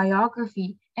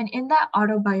autobiography, and in that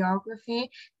autobiography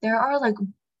there are like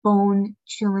bone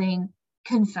chilling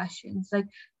confessions, like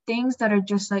things that are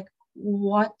just like,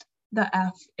 what the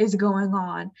F is going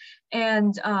on?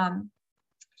 And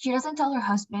she doesn't tell her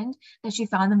husband that she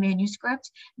found the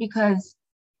manuscript because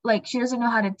like she doesn't know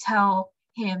how to tell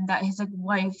him that his like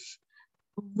wife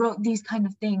wrote these kind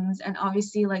of things, and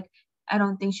obviously like I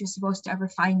don't think she's supposed to ever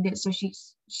find it, so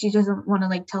she doesn't want to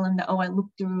like tell him that, oh, I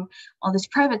looked through all this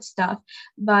private stuff.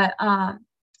 But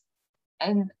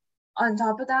and on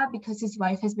top of that, because his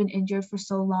wife has been injured for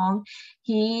so long,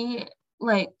 he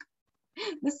like,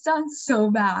 this sounds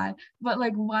so bad, but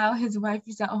like while his wife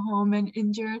is at home and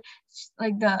injured,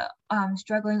 like the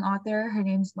struggling author, her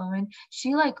name's Lowen,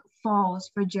 she like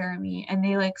falls for Jeremy, and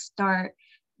they like start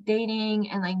dating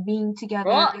and like being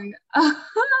together.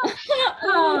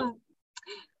 um,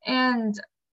 and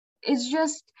it's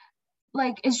just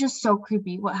so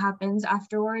creepy what happens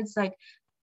afterwards. Like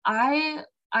I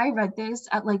read this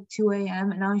at like 2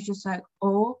 a.m. and I was just like,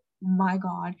 oh my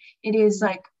god, it is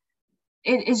like,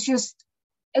 it is just,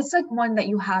 it's like one that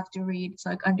you have to read to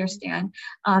like understand.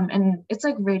 And it's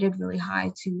like rated really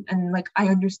high too, and like I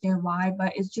understand why,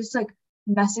 but it's just like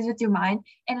messes with your mind.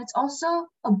 And it's also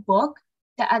a book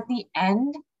that at the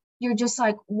end you're just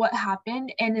like, what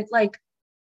happened? And it like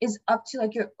is up to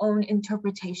like your own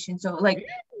interpretation. So like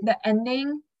the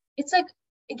ending, it's like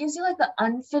it gives you like the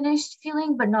unfinished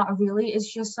feeling, but not really.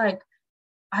 It's just like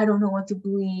I don't know what to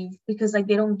believe, because like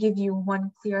they don't give you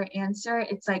one clear answer.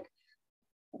 It's like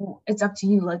it's up to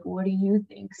you, like what do you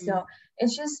think? So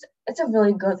it's a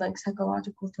really good like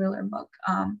psychological thriller book.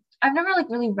 I've never like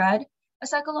really read a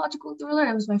psychological thriller.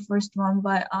 It was my first one,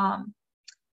 but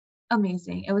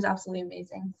amazing. It was absolutely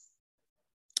amazing.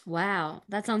 Wow,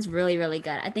 that sounds really, really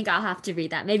good. I think I'll have to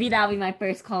read that. Maybe that'll be my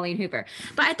first Colleen Hoover.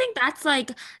 But I think that's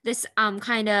like this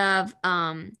kind of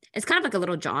it's kind of like a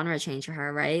little genre change for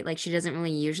her, right? Like she doesn't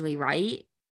really usually write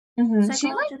She like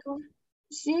psychological.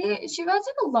 she writes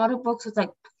like a lot of books with like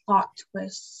plot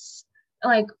twists.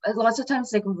 Like lots of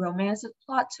times like romance with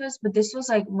plot twists, but this was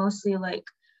like not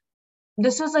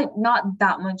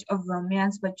that much of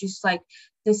romance, but just like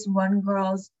this one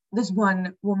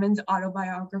woman's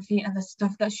autobiography, and the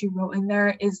stuff that she wrote in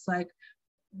there is like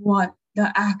what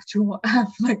the actual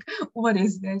F, like what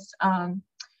is this?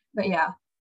 But yeah.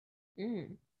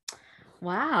 Mm.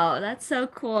 Wow, that's so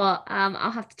cool.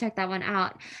 I'll have to check that one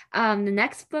out. The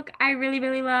next book I really,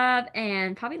 really love,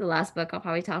 and probably the last book I'll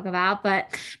probably talk about, but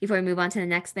before we move on to the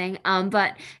next thing,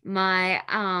 but my,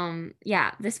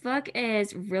 yeah, this book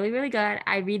is really, really good.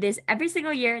 I read this every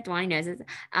single year. Dwani knows it.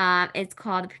 It's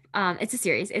called, it's a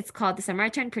series. It's called The Summer I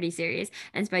Turned Pretty series,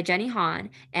 and it's by Jenny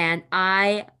Han, and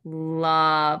I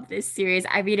love this series.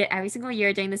 I read it every single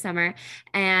year during the summer,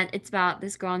 and it's about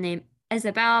this girl named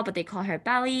Isabel, but they call her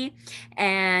Belly,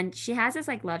 and she has this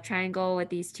like love triangle with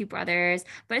these two brothers,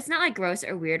 but it's not like gross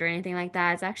or weird or anything like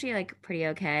that. It's actually like pretty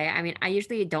okay. I mean, I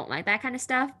usually don't like that kind of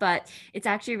stuff, but it's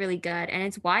actually really good. And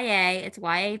it's YA, it's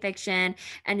YA fiction,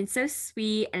 and it's so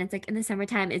sweet. And it's like in the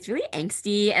summertime, it's really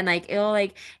angsty and like it'll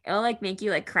like make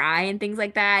you like cry and things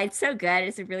like that. It's so good.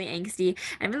 It's really angsty.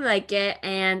 I really like it.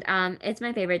 And it's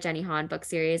my favorite Jenny Han book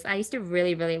series. I used to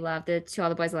really, really love the To All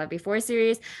the Boys I Loved Before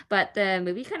series, but the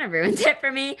movie kind of ruined it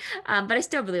for me. But I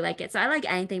still really like it. So I like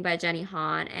anything by Jenny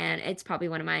Han, and it's probably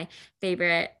one of my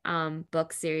favorite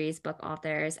book series, book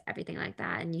authors, everything like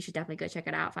that. And you should definitely go check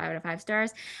it out. 5 out of 5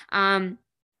 stars. Um,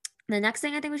 the next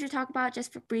thing I think we should talk about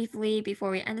just for briefly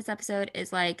before we end this episode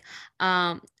is like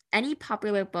any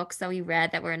popular books that we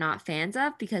read that we're not fans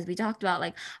of, because we talked about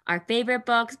like our favorite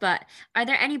books, but are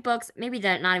there any books, maybe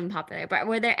they're not even popular, but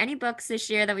were there any books this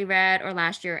year that we read or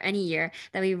last year or any year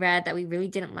that we read that we really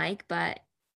didn't like, but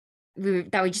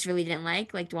that we just really didn't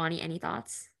like? Like, Dwani, any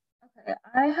thoughts? Okay,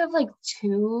 I have like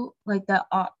two like that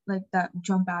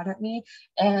jump out at me,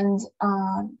 and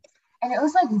and it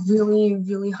was like really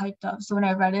really hyped up. So when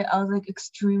I read it, I was like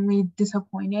extremely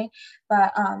disappointed.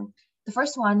 But the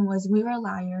first one was We Were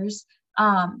Liars.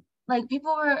 Like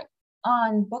people were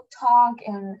on Book Talk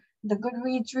and the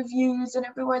Goodreads reviews and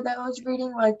everywhere that I was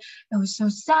reading, like it was so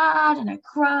sad and I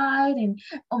cried and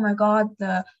oh my god,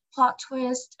 the plot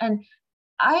twist. And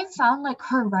I found like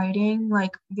her writing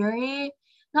like very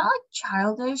not like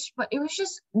childish, but it was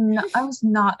just not, I was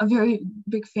not a very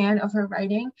big fan of her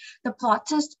writing. The plot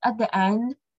twist at the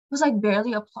end was like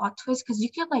barely a plot twist because you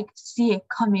could like see it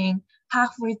coming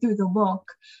halfway through the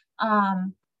book.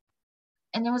 Um,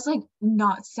 and it was like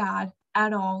not sad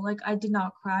at all. Like I did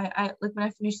not cry. I like when I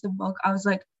finished the book, I was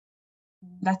like,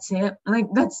 that's it. Like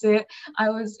that's it. I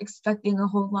was expecting a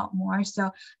whole lot more. So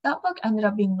that book ended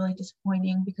up being really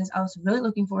disappointing because I was really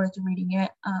looking forward to reading it.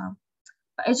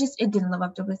 But it didn't live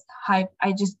up to its hype.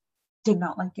 I just did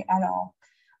not like it at all.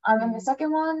 And the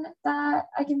second one that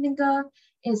I can think of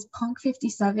is Punk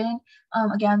 57.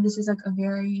 Again, this is like a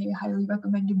very highly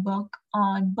recommended book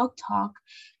on Book Talk,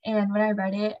 and when I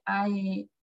read it, I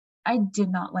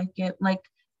did not like it. Like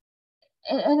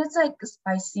and it's like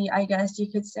spicy, I guess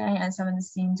you could say, and some of the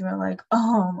scenes were like,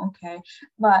 oh, okay.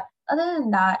 But other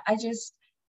than that, I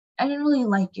didn't really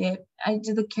like it. I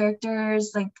did the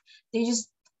characters they just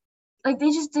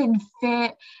they just didn't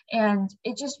fit, and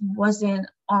it just wasn't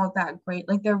all that great.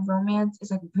 Like their romance is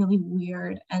like really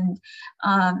weird, and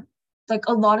like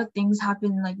a lot of things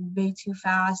happen like way too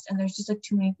fast, and there's just like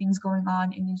too many things going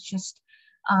on, and it's just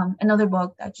another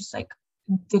book that just like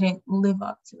didn't live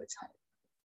up to its hype.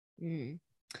 Mm.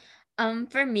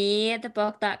 For me, the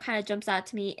book that kind of jumps out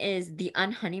to me is The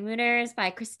Unhoneymooners by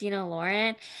Christina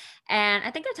Lauren. And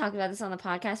I think I talked about this on the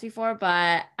podcast before,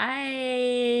 but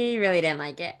I really didn't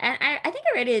like it. And I think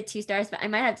I rated it 2 stars, but I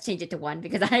might have to change it to one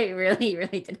because I really,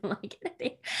 really didn't like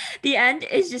it. The end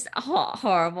is just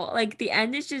horrible. Like the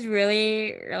end is just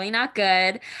really, really not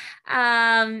good.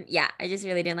 Yeah, I just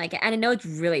really didn't like it. And I know it's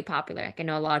really popular. Like I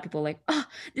know a lot of people like, oh,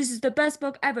 this is the best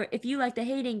book ever. If you like the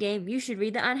hating game, you should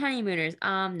read The Unhoneymooners.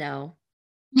 No.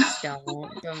 Just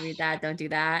don't read that. Don't do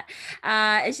that.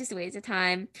 It's just a waste of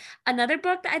time. Another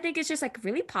book that I think is just like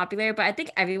really popular, but I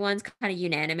think everyone's kind of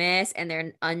unanimous and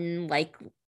they're unlike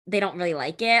they don't really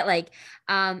like it, like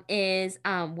is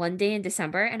One Day in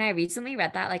December, and I recently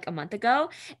read that like a month ago,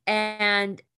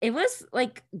 and it was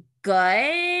like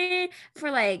good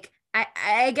for like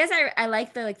I guess I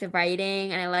like the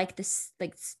writing, and I like this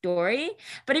like story,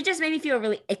 but it just made me feel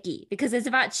really icky because it's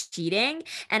about cheating,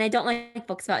 and I don't like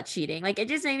books about cheating. Like it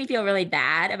just made me feel really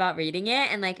bad about reading it,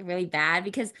 and like really bad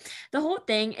because the whole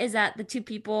thing is that the two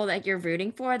people that you're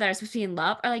rooting for that are supposed to be in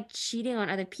love are like cheating on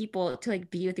other people to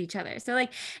like be with each other. So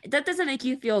like that doesn't make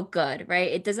you feel good, right?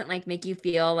 It doesn't like make you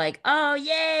feel like, oh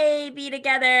yay, be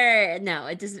together. No,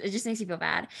 it just makes you feel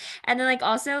bad. And then like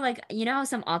also like you know how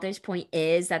some authors' point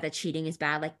is that the cheating is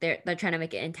bad, like they're trying to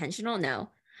make it intentional. No.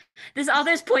 This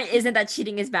author's point isn't that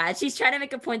cheating is bad. She's trying to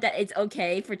make a point that it's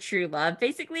okay for true love,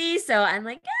 basically. So I'm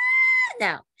like,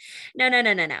 no, no, no,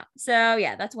 no, no, no. So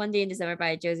yeah, that's One Day in December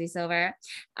by Josie Silver.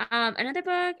 Another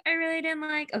book I really didn't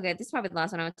like. Okay, this is probably the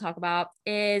last one I would talk about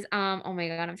is oh my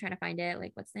god, I'm trying to find it.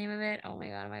 Like, what's the name of it? Oh my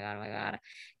god, oh my god, oh my god,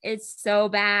 it's so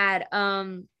bad.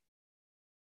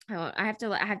 Oh, I have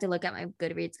to look at my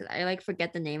Goodreads because I like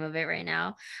forget the name of it right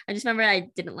now. I just remember I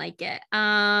didn't like it.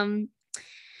 Oh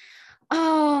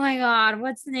my God,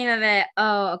 what's the name of it?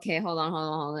 Oh, okay, hold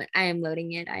on. I am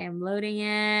loading it. I am loading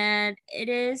it. It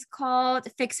is called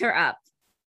Fix Her Up.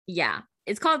 Yeah,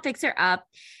 it's called Fix Her Up.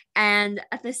 And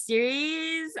the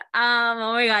series, oh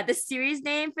my God, the series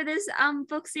name for this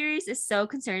book series is so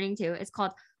concerning too. It's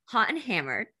called Hot and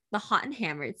Hammered, the Hot and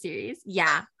Hammered series.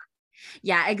 Yeah.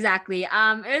 Yeah, exactly. It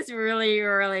was really,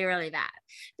 really, really bad.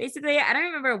 Basically, I don't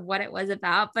remember what it was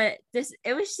about, but this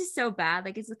it was just so bad.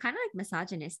 Like it's kind of like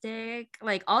misogynistic.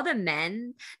 Like all the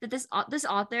men that this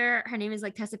author, her name is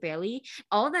like Tessa Bailey.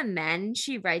 All the men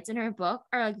she writes in her book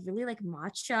are like really like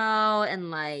macho and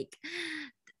like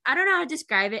I don't know how to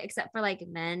describe it except for like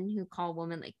men who call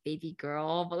women like baby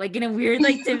girl, but like in a weird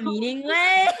like demeaning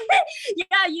way.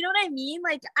 Yeah, you know what I mean?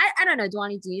 Like I don't know,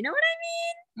 Duani, do you know what I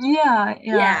mean? Yeah,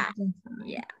 Yeah. definitely.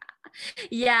 Yeah.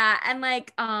 Yeah, and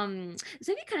like it's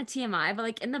maybe kind of TMI, but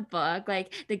like in the book,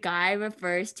 like the guy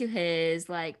refers to his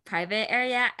like private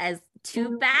area as two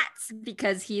Mm, bats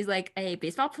because he's like a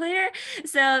baseball player.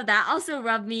 So that also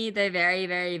rubbed me the very,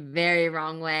 very, very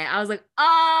wrong way. I was like,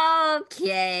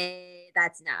 okay,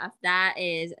 that's enough. That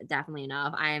is definitely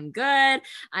enough. I am good.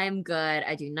 I am good.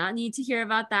 I do not need to hear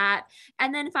about that.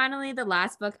 And then finally, the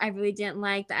last book I really didn't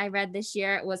like that I read this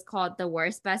year was called The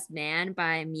Worst Best Man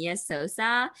by Mia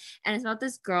Sosa, and it's about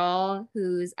this girl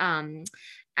who's I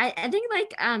think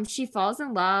like she falls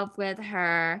in love with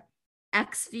her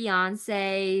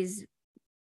ex-fiance's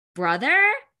brother.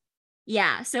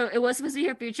 Yeah, so it was supposed to be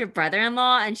her future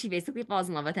brother-in-law, and she basically falls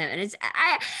in love with him. And it's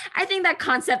I think that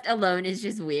concept alone is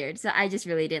just weird. So I just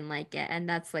really didn't like it. And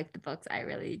that's like the books I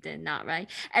really did not write.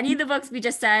 Any of the books we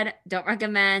just said, don't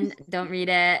recommend, don't read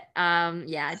it.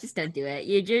 Yeah, just don't do it.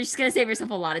 You're just gonna save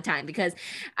yourself a lot of time because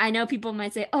I know people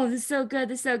might say, oh, this is so good,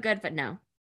 this is so good, but no,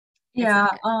 it's Yeah,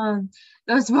 not good.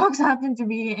 those books happen to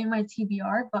be in my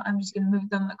TBR, but I'm just gonna move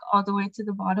them like all the way to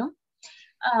the bottom.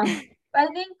 But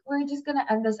I think we're just gonna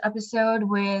end this episode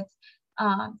with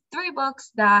three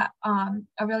books that are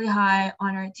really high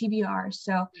on our TBR.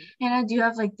 So, and I do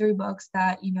have like three books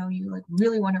that you like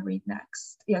really want to read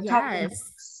next. Yeah, top three Yes.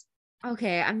 books.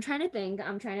 Okay, I'm trying to think.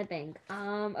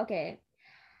 Okay.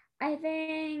 I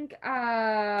think,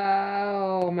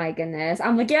 oh my goodness.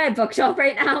 I'm looking at a bookshelf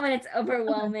right now and it's Okay,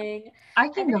 overwhelming. I I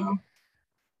can think, go.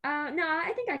 no,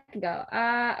 I think I can go.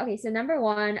 Okay, so number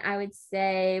one, I would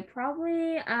say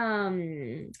probably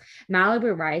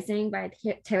Malibu Rising by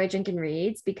Taylor Jenkins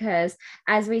Reid because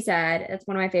as we said, it's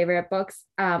one of my favorite books,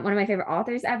 one of my favorite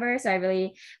authors ever. So I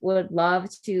really would love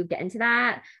to get into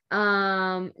that.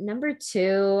 Number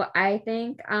two, I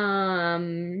think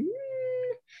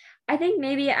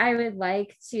maybe I would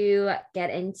like to get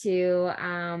into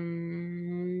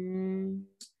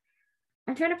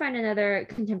I'm trying to find another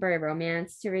contemporary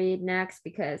romance to read next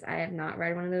because I have not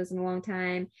read one of those in a long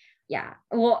time. Yeah.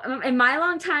 Well, and my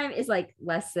long time is like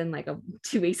less than like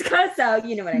 2 weeks ago. So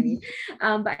you know what I mean.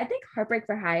 But I think Heartbreak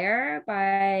for Hire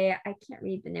by I can't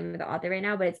read the name of the author right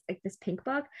now, but it's like this pink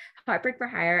book. Heartbreak for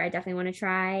Hire, I definitely want to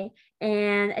try.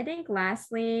 And I think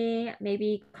lastly,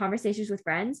 maybe Conversations with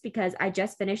Friends because I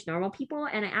just finished Normal People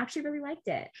and I actually really liked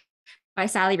it by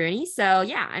Sally Rooney. So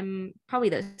yeah, I'm probably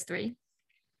those three.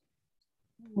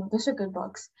 Those are good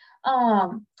books.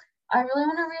 I really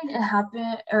want to read It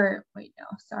Happened, or wait, no,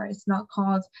 sorry, it's not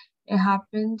called It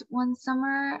Happened One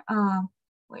Summer.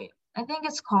 Wait, I think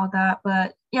it's called that,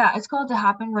 but yeah, it's called It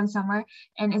Happened One Summer,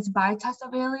 and it's by Tessa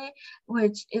Bailey,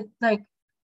 which it like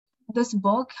this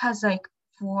book has like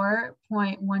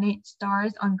 4.18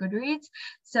 stars on Goodreads.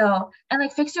 So, and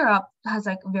like Fixer Up has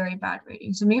like a very bad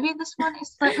rating. So maybe this one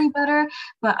is slightly better,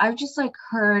 but I've just like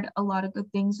heard a lot of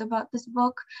good things about this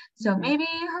book. So maybe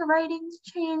her writing's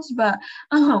changed, but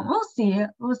we'll see.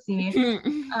 We'll see.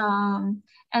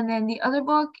 And then the other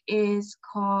book is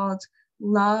called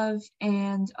Love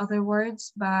and Other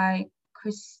Words by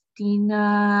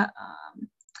Christina.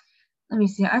 Let me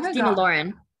see. I Christina forgot.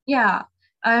 Lauren. Yeah,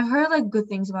 I've heard like good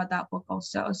things about that book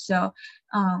also. So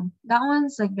that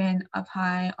one's like been up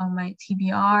high on my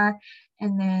TBR.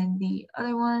 And then the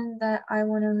other one that I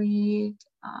want to read,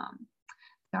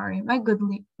 sorry, my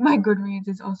Goodreads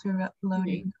is also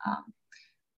loading.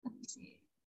 Let me see.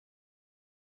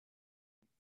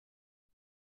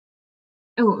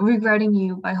 Oh, Regretting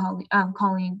You by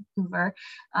Colleen Hoover.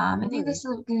 I think this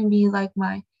is going to be like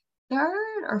my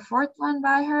third or fourth one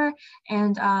by her.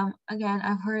 And again,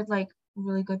 I've heard like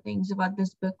really good things about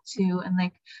this book too. And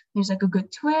like there's like a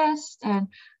good twist. And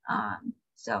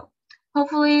so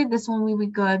hopefully this one will be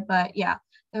good. But yeah,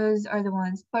 those are the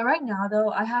ones. But right now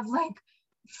though, I have like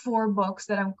 4 books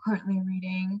that I'm currently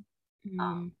reading.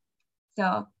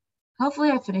 So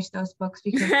hopefully I finish those books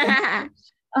because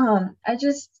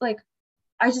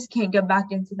I just can't get back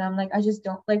into them. Like I just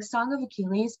don't like Song of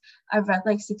Achilles. I've read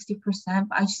like 60%,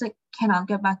 but I just like cannot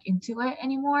get back into it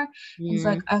anymore. It's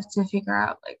like I have to figure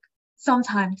out like some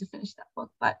time to finish that book.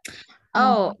 But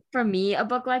for me, a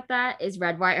book like that is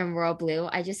Red, White, and Royal Blue.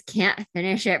 I just can't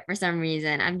finish it for some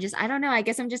reason. I don't know. I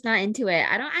guess I'm just not into it.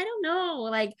 I don't know.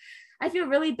 Like I feel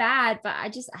really bad, but I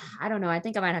don't know. I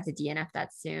think I might have to DNF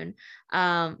that soon.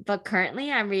 But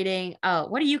currently I'm reading,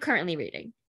 what are you currently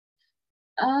reading?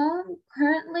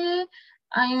 Currently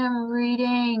I am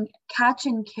reading Catch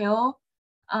and Kill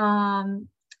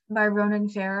by Ronan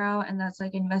Farrow, and that's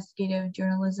like investigative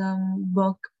journalism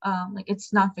book. Like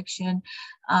it's nonfiction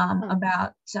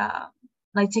about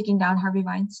like taking down Harvey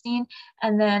Weinstein.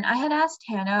 And then I had asked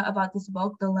Hannah about this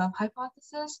book, The Love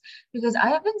Hypothesis, because I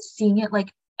have been seeing it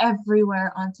like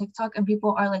everywhere on TikTok and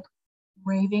people are like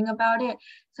raving about it.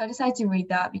 So I decided to read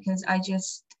that because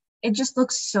it just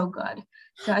looks so good.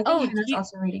 So I think Hannah's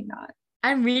also reading that.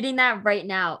 I'm reading that right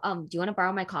now. Do you want to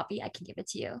borrow my copy? I can give it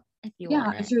to you if you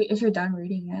want it. If you're done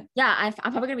reading it. Yeah, I'm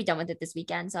probably gonna be done with it this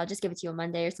weekend, so I'll just give it to you on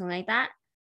Monday or something like that.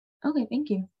 Okay, thank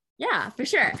you. Yeah, for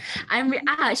sure.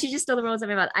 She just stole the rules of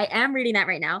my mouth. I am reading that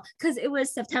right now because it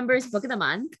was September's book of the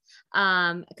month.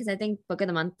 Because I think book of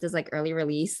the month does like early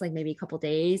release, like maybe a couple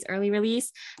days early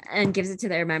release, and gives it to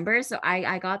their members. So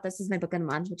I got this is my book of the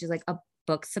month, which is like a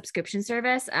book subscription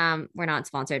service. We're not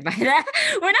sponsored by that.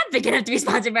 We're not big enough to be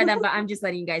sponsored by them, but I'm just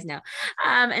letting you guys know.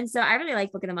 And so I really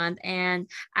like book of the month, and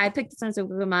I picked this one as a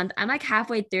book of the month. I'm like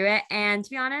halfway through it, and to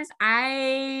be honest,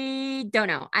 I don't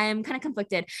know. I am kind of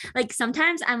conflicted. Like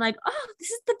sometimes I'm like, oh, this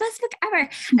is the best book ever,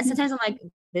 and sometimes I'm like,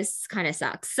 this kind of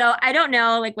sucks. So I don't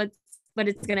know like what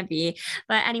it's gonna be.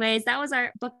 But anyways, that was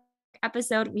our book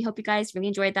episode. We hope you guys really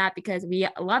enjoyed that because we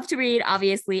love to read,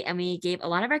 obviously, and we gave a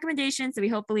lot of recommendations.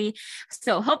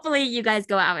 So hopefully you guys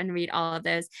go out and read all of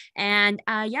those. And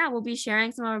we'll be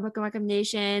sharing some of our book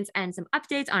recommendations and some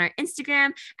updates on our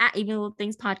Instagram at Even Little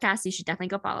Things Podcast. So you should definitely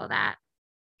go follow that.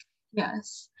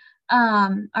 Yes.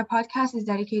 Our podcast is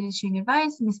dedicated to sharing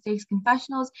advice, mistakes,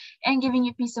 confessionals, and giving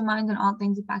you peace of mind on all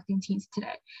things impacting teens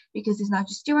today. Because it's not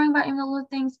just you worrying about even the little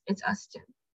things, it's us too.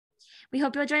 We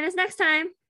hope you'll join us next time.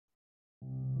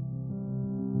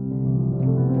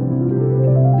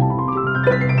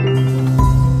 Thank you.